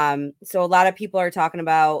 So a lot of people are talking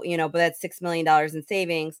about, but that's $6 million in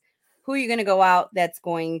savings. Who are you going to go out that's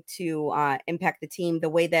going to impact the team the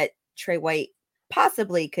way that Trey White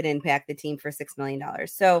possibly could impact the team for $6 million?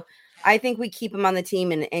 So I think we keep him on the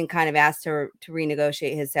team and kind of ask to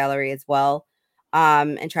renegotiate his salary as well,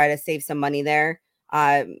 and try to save some money there.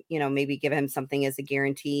 Maybe give him something as a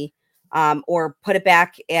guarantee, or put it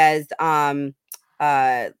back as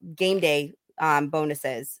game day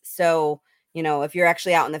bonuses. So, if you're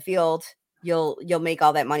actually out in the field, you'll make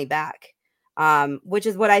all that money back, which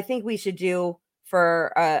is what I think we should do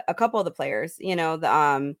for a couple of the players,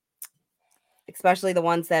 especially the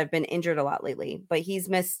ones that have been injured a lot lately. But he's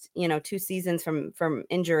missed, 2 seasons from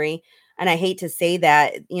injury. And I hate to say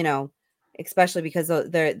that, especially because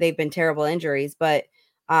they've been terrible injuries, but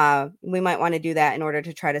we might want to do that in order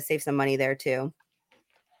to try to save some money there too.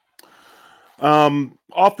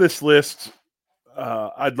 Off this list,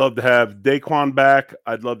 I'd love to have Daquan back.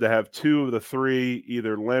 I'd love to have 2 of the 3,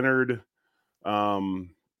 either Leonard,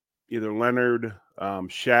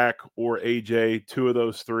 Shaq or AJ. 2 of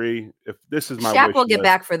those 3. If this is my Shaq will get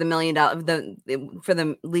back for the $1 million for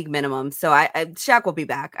the league minimum. So I Shaq will be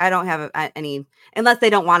back. I don't have any, unless they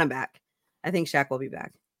don't want him back. I think Shaq will be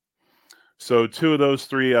back. So 2 of those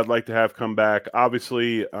 3 I'd like to have come back.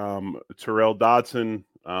 Obviously, Terrell Dodson.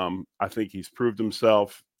 I think he's proved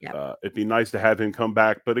himself. Yep. It'd be nice to have him come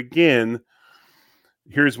back. But again,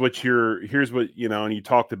 here's what and you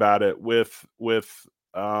talked about it with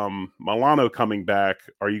Milano coming back.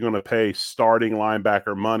 Are you going to pay starting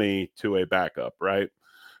linebacker money to a backup, right?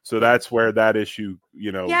 So that's where that issue,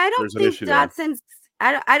 I don't think Dodson's.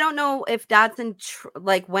 I don't know if Dodson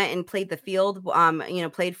went and played the field,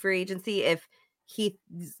 played free agency, if he's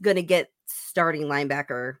going to get starting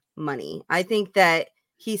linebacker money. I think that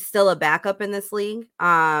he's still a backup in this league.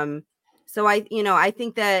 So I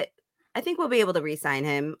think we'll be able to re-sign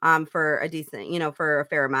him for a decent, for a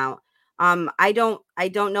fair amount. I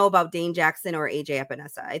don't know about Dane Jackson or AJ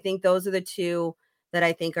Epinesa. I think those are the two that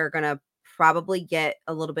I think are going to probably get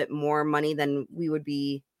a little bit more money than we would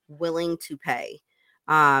be willing to pay.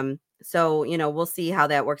 So, we'll see how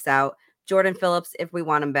that works out. Jordan Phillips, if we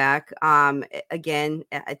want him back, again,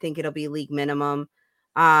 I think it'll be league minimum.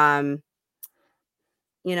 Taylor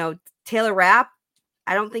Rapp,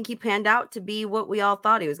 I don't think he panned out to be what we all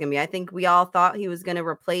thought he was going to be. I think we all thought he was going to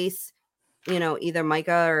replace, either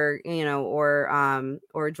Micah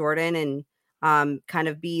or Jordan, and kind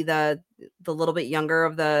of be the little bit younger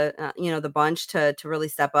of the bunch to really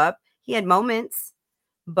step up. He had moments,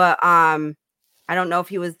 but I don't know if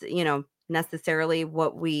he was, necessarily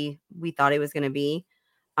what we thought he was going to be.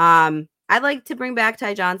 I'd like to bring back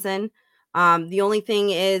Ty Johnson. The only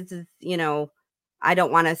thing is, I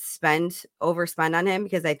don't want to overspend on him,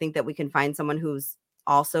 because I think that we can find someone who's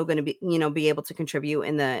also going to be able to contribute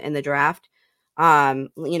in the draft,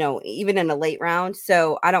 even in a late round.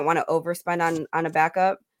 So I don't want to overspend on a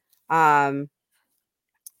backup.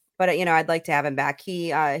 But I'd like to have him back.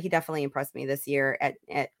 He definitely impressed me this year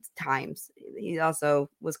at times. He also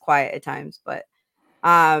was quiet at times, but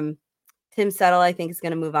Tim Settle, I think, is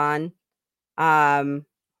going to move on.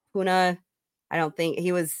 Puna, I don't think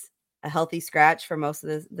he was a healthy scratch for most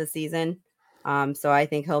of the season. So I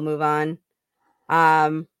think he'll move on.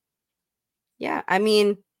 Yeah, I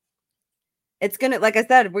mean, it's going to, like I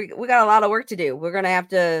said, we got a lot of work to do. We're going to have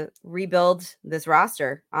to rebuild this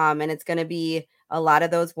roster. And it's going to be a lot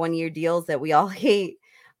of those 1-year deals that we all hate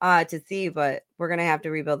to see, but we're going to have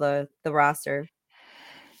to rebuild the roster.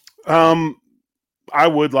 I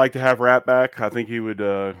would like to have Rapp back. I think he would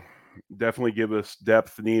definitely give us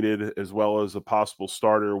depth needed, as well as a possible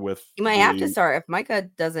starter with. You might have to start if Micah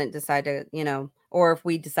doesn't decide to, or if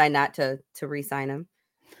we decide not to re-sign him.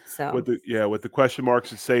 So with the question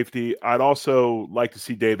marks at safety, I'd also like to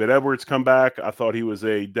see David Edwards come back. I thought he was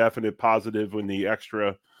a definite positive when the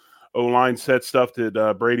extra O-line set stuff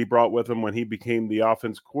that Brady brought with him when he became the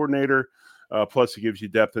offense coordinator. Plus, he gives you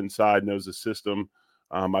depth inside, knows the system.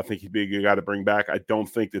 I think he'd be a good guy to bring back. I don't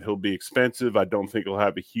think that he'll be expensive. I don't think he'll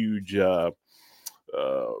have a huge there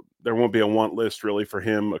won't be a want list really for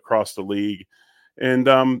him across the league. And,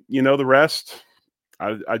 the rest,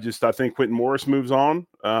 I think Quentin Morris moves on.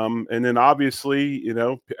 And then obviously,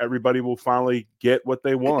 everybody will finally get what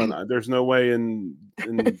they want. There's no way in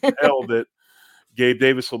hell that Gabe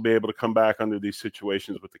Davis will be able to come back under these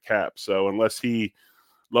situations with the cap. So unless he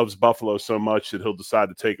loves Buffalo so much that he'll decide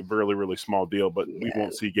to take a really, really small deal, but we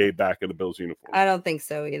won't see Gabe back in the Bills uniform. I don't think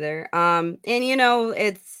so either. And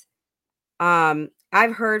it's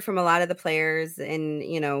I've heard from a lot of the players and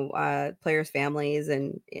players' families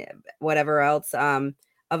and whatever else of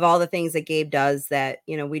all the things that Gabe does that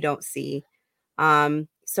we don't see.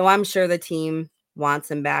 So I'm sure the team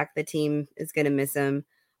wants him back. The team is going to miss him.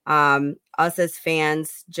 Us as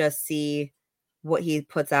fans just see what he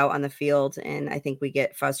puts out on the field, and I think we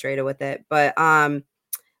get frustrated with it. But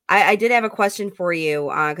I did have a question for you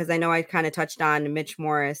because I know I kind of touched on Mitch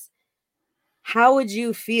Morris. How would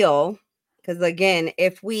you feel? Because again,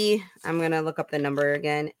 I'm going to look up the number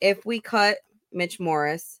again. If we cut Mitch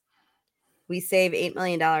Morris, we save $8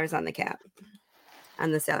 million on the cap,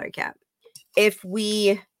 on the salary cap. If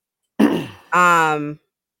we, if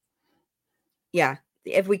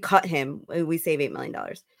we cut him, we save $8 million.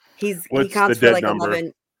 He counts for like number?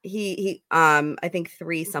 11. I think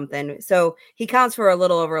 3 something. So he counts for a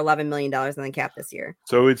little over $11 million on the cap this year.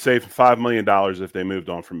 So we'd save $5 million if they moved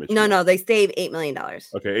on from Mitch. No, they save $8 million.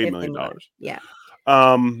 Okay, $8 million. Yeah.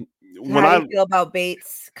 How do you feel about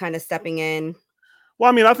Bates kind of stepping in?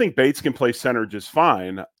 Well, I mean, I think Bates can play center just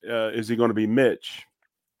fine. Is he going to be Mitch?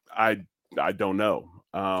 I don't know.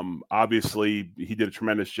 Obviously, he did a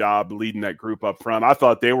tremendous job leading that group up front. I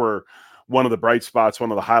thought they were one of the bright spots,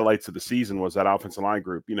 one of the highlights of the season was that offensive line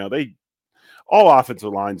group. All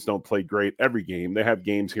offensive lines don't play great every game. They have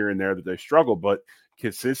games here and there that they struggle, but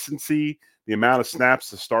consistency, the amount of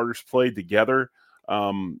snaps the starters played together,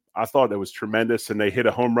 I thought that was tremendous. And they hit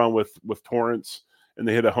a home run with Torrance, and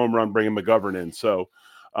they hit a home run bringing McGovern in. So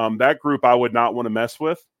that group I would not want to mess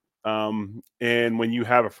with. And when you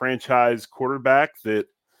have a franchise quarterback that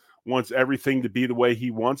wants everything to be the way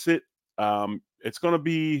he wants it, it's going to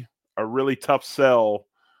be a really tough sell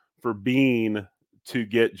for Bean to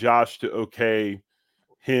get Josh to okay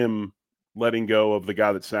him letting go of the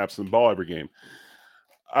guy that snaps the ball every game.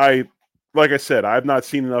 Like I said, I've not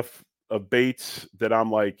seen enough of Bates that I'm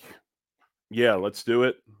like, yeah, let's do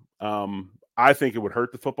it. I think it would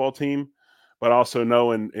hurt the football team, but also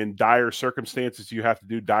know in dire circumstances you have to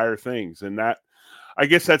do dire things, and that I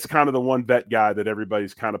guess that's kind of the one vet guy that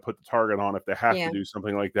everybody's kind of put the target on. If they have to do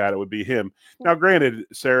something like that, it would be him. Now, granted,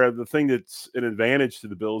 Sarah, the thing that's an advantage to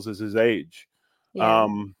the Bills is his age. Yeah.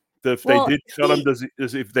 If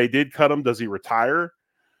they did cut him, does he retire?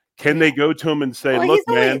 Can they go to him and say, "Look,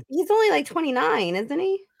 man, he's only like 29, isn't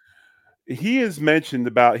he?" He has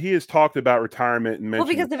talked about retirement and mentioned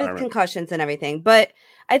because of his concussions and everything. But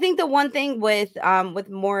I think the one thing with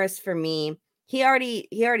Morris for me, he already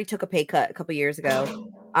took a pay cut a couple years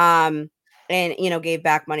ago. And gave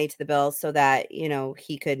back money to the Bills so that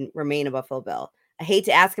he could remain a Buffalo Bill. I hate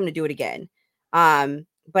to ask him to do it again.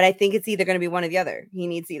 But I think it's either going to be one or the other. He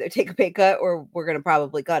needs to either take a pay cut or we're going to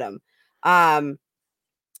probably cut him.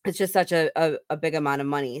 It's just such a big amount of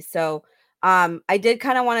money. So I did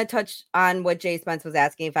kind of want to touch on what Jay Spence was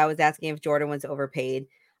asking. If I was asking if Jordan was overpaid,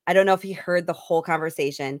 I don't know if he heard the whole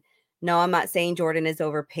conversation. No, I'm not saying Jordan is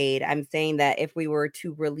overpaid. I'm saying that if we were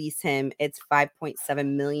to release him, it's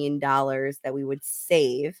 $5.7 million that we would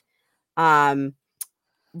save.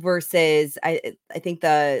 Versus I think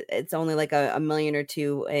it's only like a million or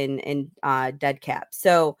two in dead cap.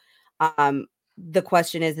 So the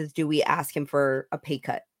question is do we ask him for a pay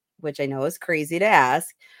cut, which I know is crazy to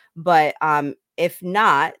ask, but if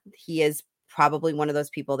not, he is probably one of those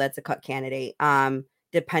people that's a cut candidate,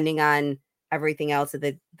 depending on everything else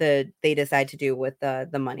that they decide to do with the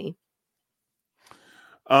money.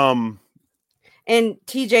 And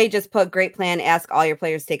TJ just put great plan. Ask all your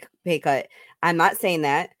players to take a pay cut. I'm not saying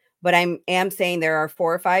that, but I am saying there are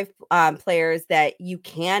 4 or 5 players that you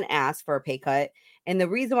can ask for a pay cut. And the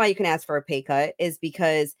reason why you can ask for a pay cut is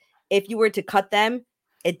because if you were to cut them,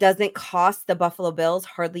 it doesn't cost the Buffalo Bills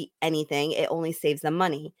hardly anything. It only saves them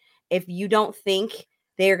money. If you don't think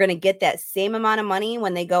they are going to get that same amount of money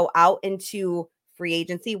when they go out into free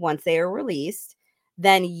agency once they are released,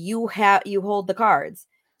 then you hold the cards.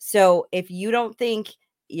 So if you don't think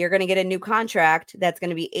you're going to get a new contract that's going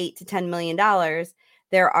to be $8 to $10 million,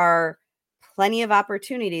 there are plenty of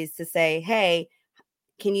opportunities to say, hey,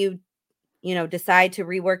 can you decide to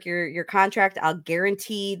rework your contract? I'll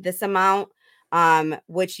guarantee this amount,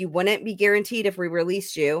 which you wouldn't be guaranteed if we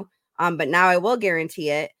released you. But now I will guarantee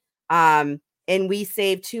it. And we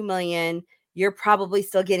save $2 million. You're probably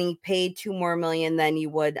still getting paid $2 more million than you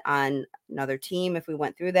would on another team if we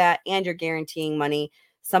went through that. And you're guaranteeing money.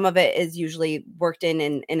 Some of it is usually worked in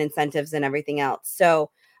incentives and everything else.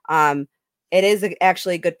 So it is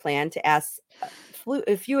actually a good plan to ask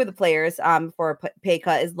a few of the players for a pay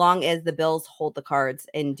cut, as long as the Bills hold the cards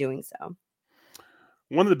in doing so.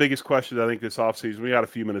 One of the biggest questions I think this offseason, we got a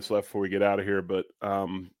few minutes left before we get out of here, but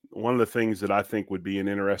one of the things that I think would be an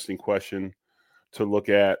interesting question to look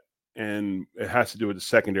at, and it has to do with the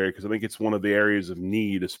secondary, because I think it's one of the areas of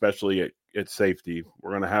need, especially at safety.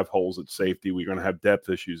 We're going to have holes at safety. We're going to have depth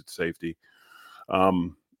issues at safety.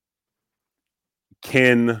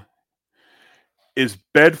 Is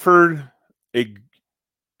Bedford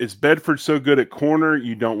so good at corner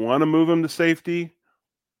you don't want to move him to safety?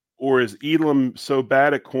 Or is Elam so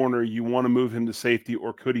bad at corner you want to move him to safety,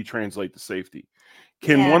 or could he translate to safety?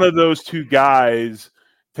 Can one of those two guys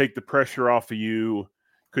take the pressure off of you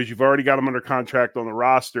because you've already got them under contract on the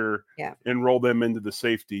roster and roll them into the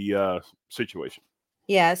safety situation?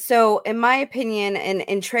 Yeah, so in my opinion,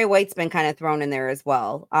 and Trey White's been kind of thrown in there as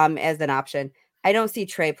well as an option. I don't see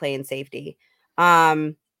Trey playing safety.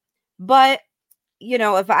 But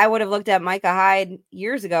if I would have looked at Micah Hyde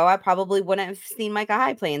years ago, I probably wouldn't have seen Micah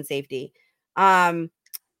Hyde playing safety. I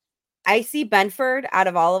see Benford out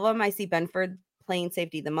of all of them. I see Benford playing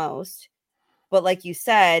safety the most. But like you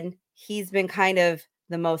said, he's been kind of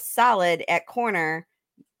the most solid at corner.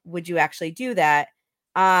 Would you actually do that?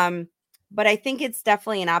 But I think it's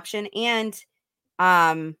definitely an option. And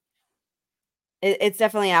it's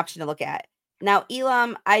definitely an option to look at. Now,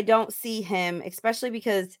 Elam, I don't see him, especially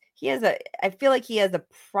because I feel like he has a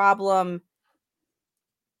problem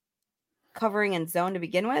covering in zone to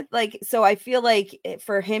begin with. So I feel like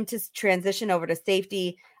for him to transition over to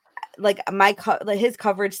safety, his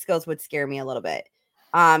coverage skills would scare me a little bit.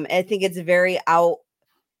 I think it's very out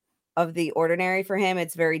of the ordinary for him.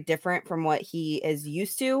 It's very different from what he is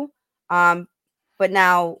used to. But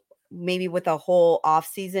now maybe with a whole off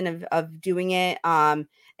season of doing it, and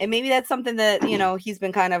maybe that's something that, he's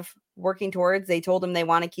been kind of working towards. They told him they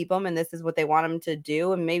want to keep him and this is what they want him to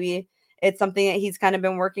do. And maybe it's something that he's kind of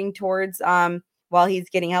been working towards while he's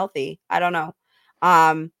getting healthy. I don't know.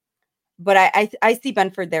 But I see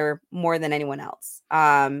Benford there more than anyone else.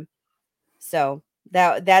 So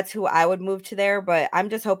that's who I would move to there. But I'm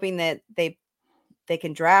just hoping that they they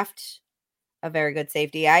can draft a very good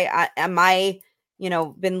safety. I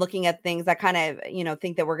been looking at things. I kind of,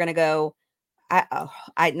 think that we're going to go. I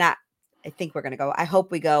think we're going to go. I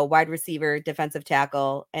hope we go wide receiver, defensive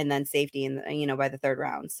tackle, and then safety by the third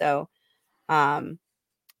round. So,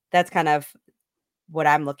 that's kind of what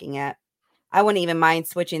I'm looking at. I wouldn't even mind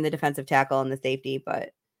switching the defensive tackle and the safety,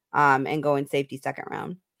 but and going safety second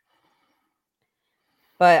round.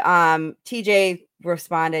 But TJ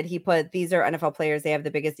responded, he put, these are NFL players. They have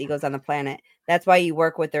the biggest egos on the planet. That's why you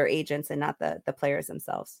work with their agents and not the players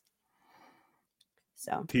themselves.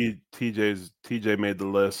 So TJ made the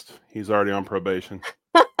list. He's already on probation.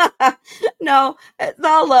 No, it's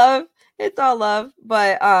all love. It's all love.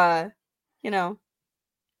 But Hi,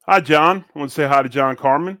 John. I want to say hi to John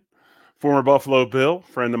Carmen, former Buffalo Bill,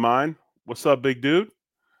 friend of mine. What's up, big dude?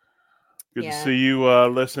 Good to see you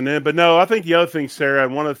listening. But no, I think the other thing, Sarah,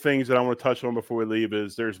 and one of the things that I want to touch on before we leave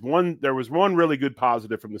is there was one really good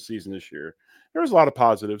positive from the season this year. There was a lot of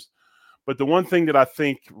positives, but the one thing that I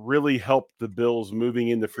think really helped the Bills moving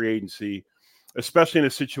into free agency, especially in a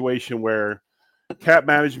situation where cap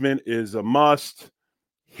management is a must,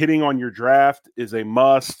 hitting on your draft is a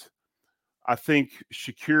must. I think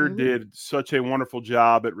Shakir did such a wonderful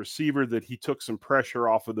job at receiver that he took some pressure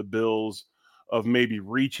off of the Bills of maybe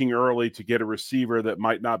reaching early to get a receiver that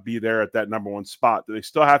might not be there at that number one spot. Do they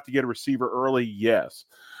still have to get a receiver early? Yes.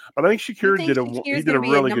 But I think Shakir did a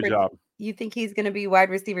really good job. You think he's going to be wide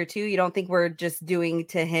receiver too? You don't think we're just doing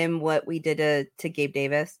to him what we did to Gabe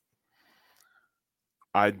Davis?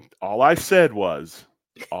 All I said,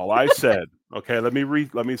 okay, let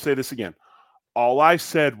me say this again. All I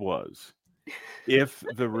said was, if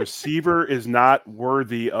the receiver is not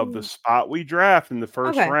worthy of the spot we draft in the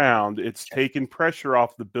first round, it's taken pressure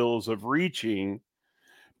off the Bills of reaching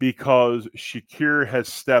because Shakir has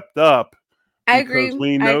stepped up. I agree.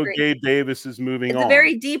 We know Gabe Davis is moving on. It's a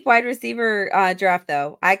very deep wide receiver draft,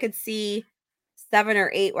 though. I could see 7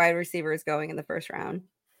 or 8 wide receivers going in the first round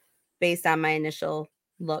based on my initial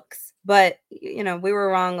looks. But, we were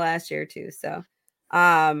wrong last year, too. So,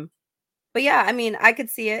 but yeah, I mean, I could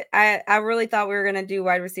see it. I really thought we were going to do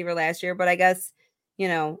wide receiver last year, but I guess,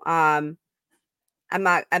 I'm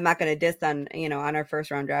not going to diss on, on our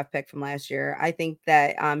first round draft pick from last year. I think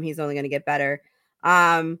that he's only going to get better.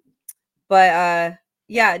 I'm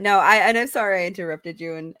sorry I interrupted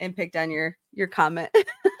you and picked on your comment.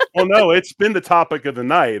 Well, no, it's been the topic of the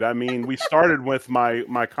night. I mean, we started with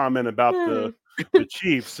my comment about the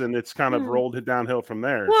Chiefs, and it's kind of rolled it downhill from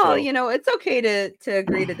there. Well, it's okay to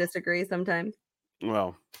agree to disagree sometimes.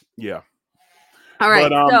 Well, yeah. All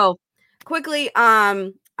right. So quickly,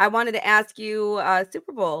 I wanted to ask you,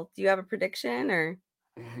 Super Bowl. Do you have a prediction or?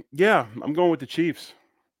 Yeah, I'm going with the Chiefs.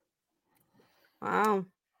 Wow.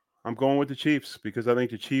 I'm going with the Chiefs because I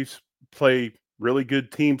think the Chiefs play really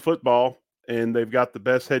good team football, and they've got the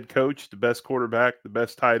best head coach, the best quarterback, the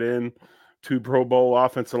best tight end, 2 Pro Bowl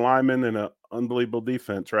offensive linemen, and an unbelievable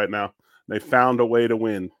defense right now. They found a way to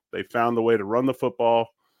win. They found a way to run the football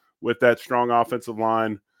with that strong offensive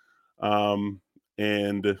line,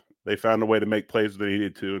 and they found a way to make plays that they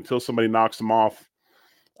needed to until somebody knocks them off.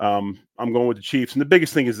 I'm going with the Chiefs. And the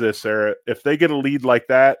biggest thing is this, Sarah. If they get a lead like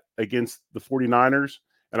that against the 49ers,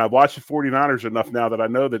 and I've watched the 49ers enough now that I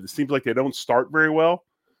know that it seems like they don't start very well,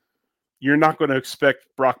 you're not going to expect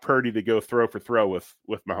Brock Purdy to go throw for throw with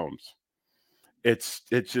Mahomes. It's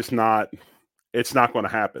just not – it's not going to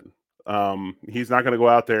happen. He's not going to go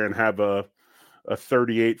out there and have a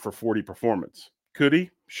 38 for 40 performance. Could he?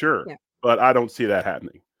 Sure. Yeah. But I don't see that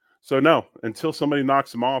happening. So, no, until somebody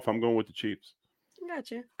knocks him off, I'm going with the Chiefs.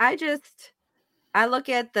 Gotcha. I look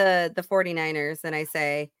at the 49ers and I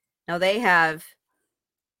say, no, they have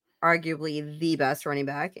arguably the best running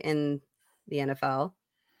back in the NFL.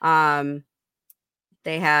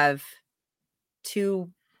 They have 2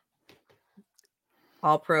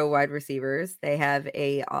 all-pro wide receivers. They have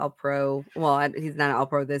a all-pro, well, he's not an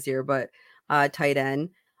all-pro this year, but tight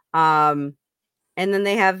end. And then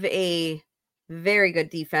they have a very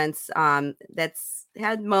good defense that's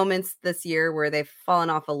had moments this year where they've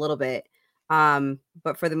fallen off a little bit.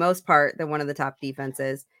 But for the most part, they're one of the top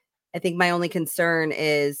defenses. I think my only concern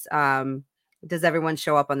is, does everyone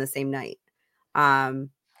show up on the same night?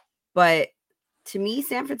 But to me,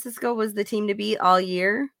 San Francisco was the team to beat all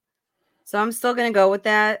year. So I'm still going to go with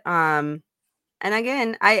that. And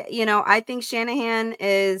again, I think Shanahan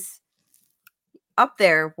is up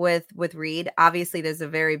there with Reed. Obviously, there's a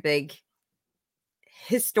very big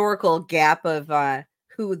historical gap of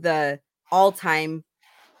who the all-time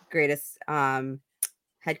greatest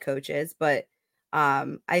head coach is. But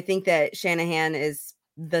I think that Shanahan is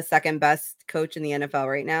the second best coach in the NFL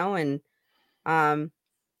right now. And I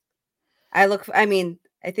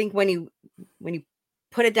think when you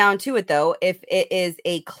put it down to it, though, if it is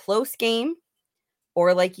a close game,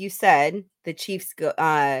 or like you said, the Chiefs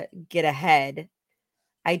get ahead,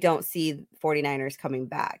 I don't see 49ers coming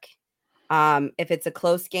back. If it's a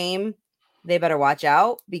close game, they better watch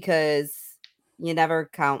out, because you never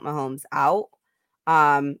count Mahomes out.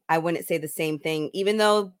 I wouldn't say the same thing, even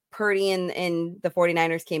though Purdy and the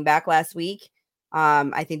 49ers came back last week.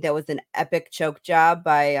 I think that was an epic choke job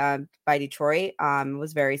by Detroit. It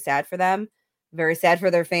was very sad for them, very sad for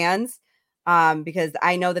their fans, because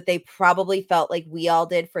I know that they probably felt like we all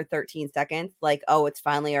did for 13 seconds, like, oh, it's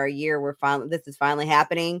finally our year. This is finally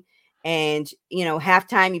happening. And,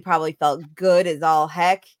 halftime, you probably felt good as all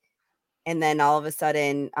heck. And then all of a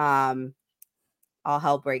sudden, all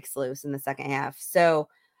hell breaks loose in the second half. So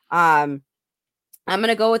I'm going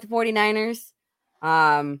to go with the 49ers.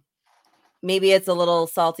 Maybe it's a little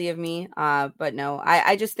salty of me, but no,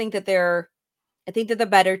 I just think that they're the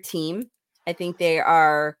better team. I think they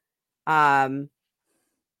are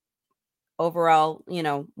overall,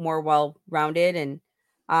 more well-rounded. And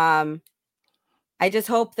I just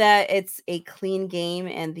hope that it's a clean game,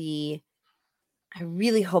 and I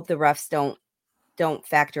really hope the refs don't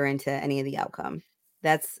factor into any of the outcome.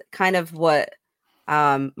 That's kind of what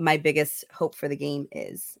my biggest hope for the game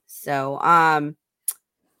is. So,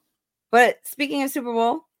 but speaking of Super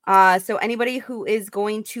Bowl, so anybody who is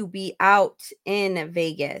going to be out in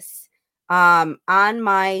Vegas, on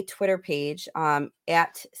my Twitter page,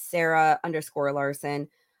 at Sarah_Larson,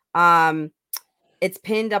 it's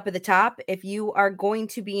pinned up at the top. If you are going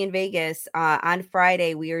to be in Vegas, on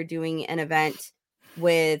Friday, we are doing an event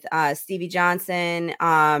with Stevie Johnson,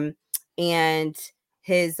 and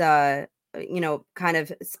his, kind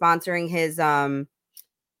of sponsoring his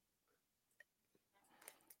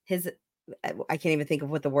I can't even think of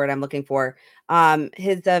what the word I'm looking for.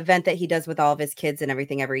 His event that he does with all of his kids and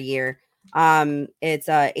everything every year. It's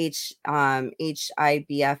HIBF,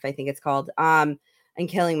 I think it's called. I'm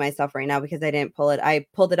killing myself right now because I didn't pull it. I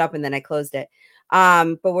pulled it up and then I closed it.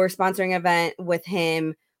 But we're sponsoring an event with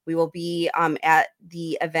him. We will be at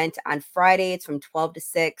the event on Friday. It's from 12 to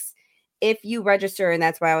 6. If you register, and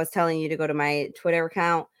that's why I was telling you to go to my Twitter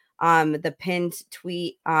account, the pinned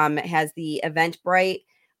tweet has the Eventbrite.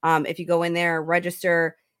 If you go in there,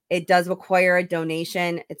 register, it does require a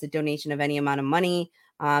donation. It's a donation of any amount of money.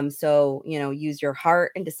 So, use your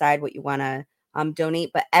heart and decide what you want to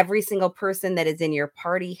donate. But every single person that is in your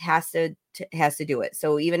party has to do it.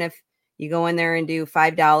 So even if you go in there and do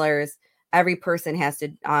 $5, every person has to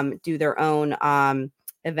do their own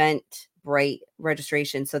Eventbrite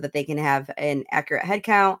registration so that they can have an accurate head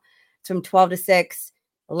count. It's from 12 to 6.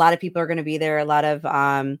 A lot of people are going to be there. A lot of,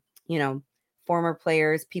 former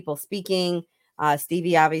players, people speaking.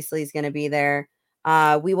 Stevie obviously is going to be there.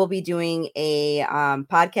 We will be doing a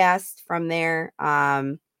podcast from there.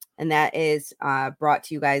 And that is brought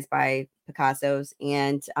to you guys by Picasso's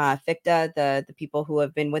and Ficta, the people who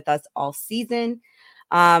have been with us all season.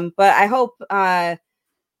 But I hope,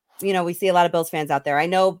 we see a lot of Bills fans out there. I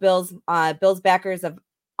know Bills backers of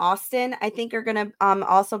Austin, I think, are going to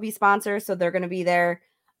also be sponsors. So they're going to be there.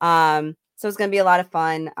 So it's going to be a lot of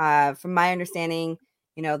fun. From my understanding,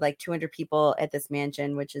 like 200 people at this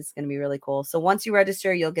mansion, which is going to be really cool. So once you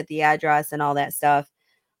register, you'll get the address and all that stuff.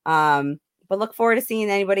 But look forward to seeing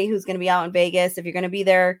anybody who's going to be out in Vegas. If you're going to be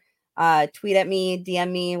there, tweet at me,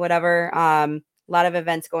 DM me, whatever. A lot of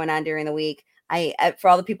events going on during the week. For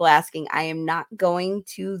all the people asking, I am not going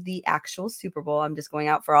to the actual Super Bowl. I'm just going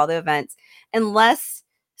out for all the events. Unless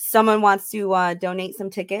someone wants to donate some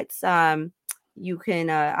tickets, you can,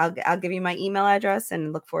 I'll give you my email address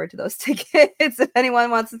and look forward to those tickets if anyone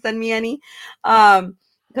wants to send me any, because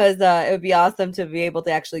it would be awesome to be able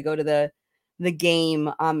to actually go to the game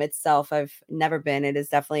itself. I've never been. It is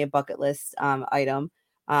definitely a bucket list item,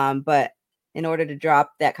 but in order to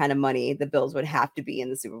drop that kind of money, the Bills would have to be in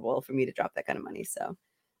the Super Bowl for me to drop that kind of money. So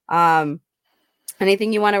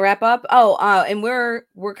anything you want to wrap up? And we're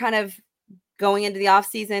kind of going into the off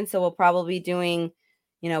season, so we'll probably be doing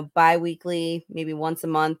bi-weekly, maybe once a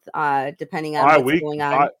month, depending on what's going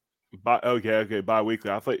on. Okay,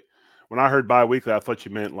 bi-weekly. I thought when I heard bi-weekly, I thought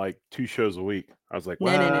you meant like 2 shows a week. I was like,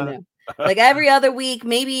 no. Like every other week,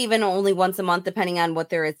 maybe even only once a month, depending on what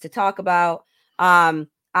there is to talk about.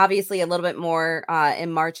 Obviously a little bit more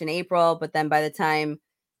in March and April, but then by the time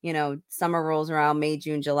summer rolls around, May,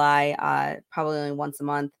 June, July, probably only once a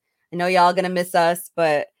month. I know y'all gonna miss us,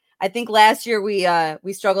 but I think last year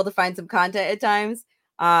we struggled to find some content at times.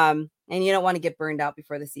 And you don't want to get burned out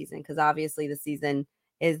before the season, because obviously the season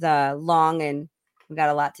is long and we've got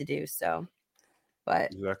a lot to do. So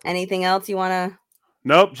But anything else you want to?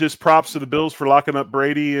 Nope, just props to the Bills for locking up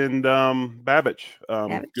Brady and Babbage.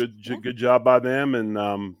 Good job by them,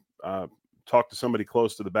 and talked to somebody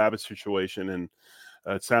close to the Babbage situation, and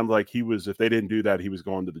it sounded like he was. If they didn't do that, he was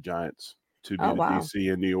going to the Giants to be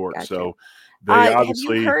DC in New York. Gotcha. So they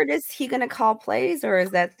obviously. Have you heard? Is he going to call plays, or is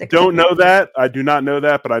that? Don't know that. I do not know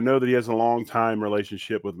that, but I know that he has a long time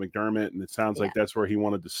relationship with McDermott, and it sounds like that's where he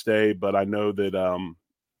wanted to stay. But I know that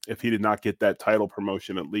if he did not get that title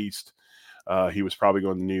promotion, at least. He was probably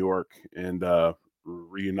going to New York and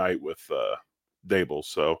reunite with Dable.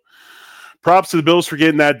 So props to the Bills for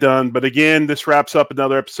getting that done. But again, this wraps up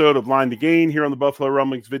another episode of Line to Gain here on the Buffalo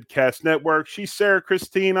Rumblings Vidcast Network. She's Sarah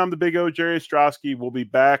Christine. I'm the Big O, Jerry Ostrowski. We'll be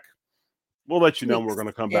back. We'll let you know when we're going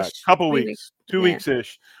to come back. Couple weeks. 2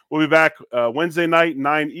 weeks-ish. We'll be back Wednesday night,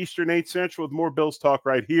 9 Eastern, 8 Central with more Bills talk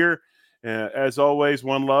right here. As always,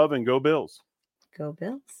 one love and go Bills. Go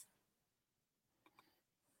Bills.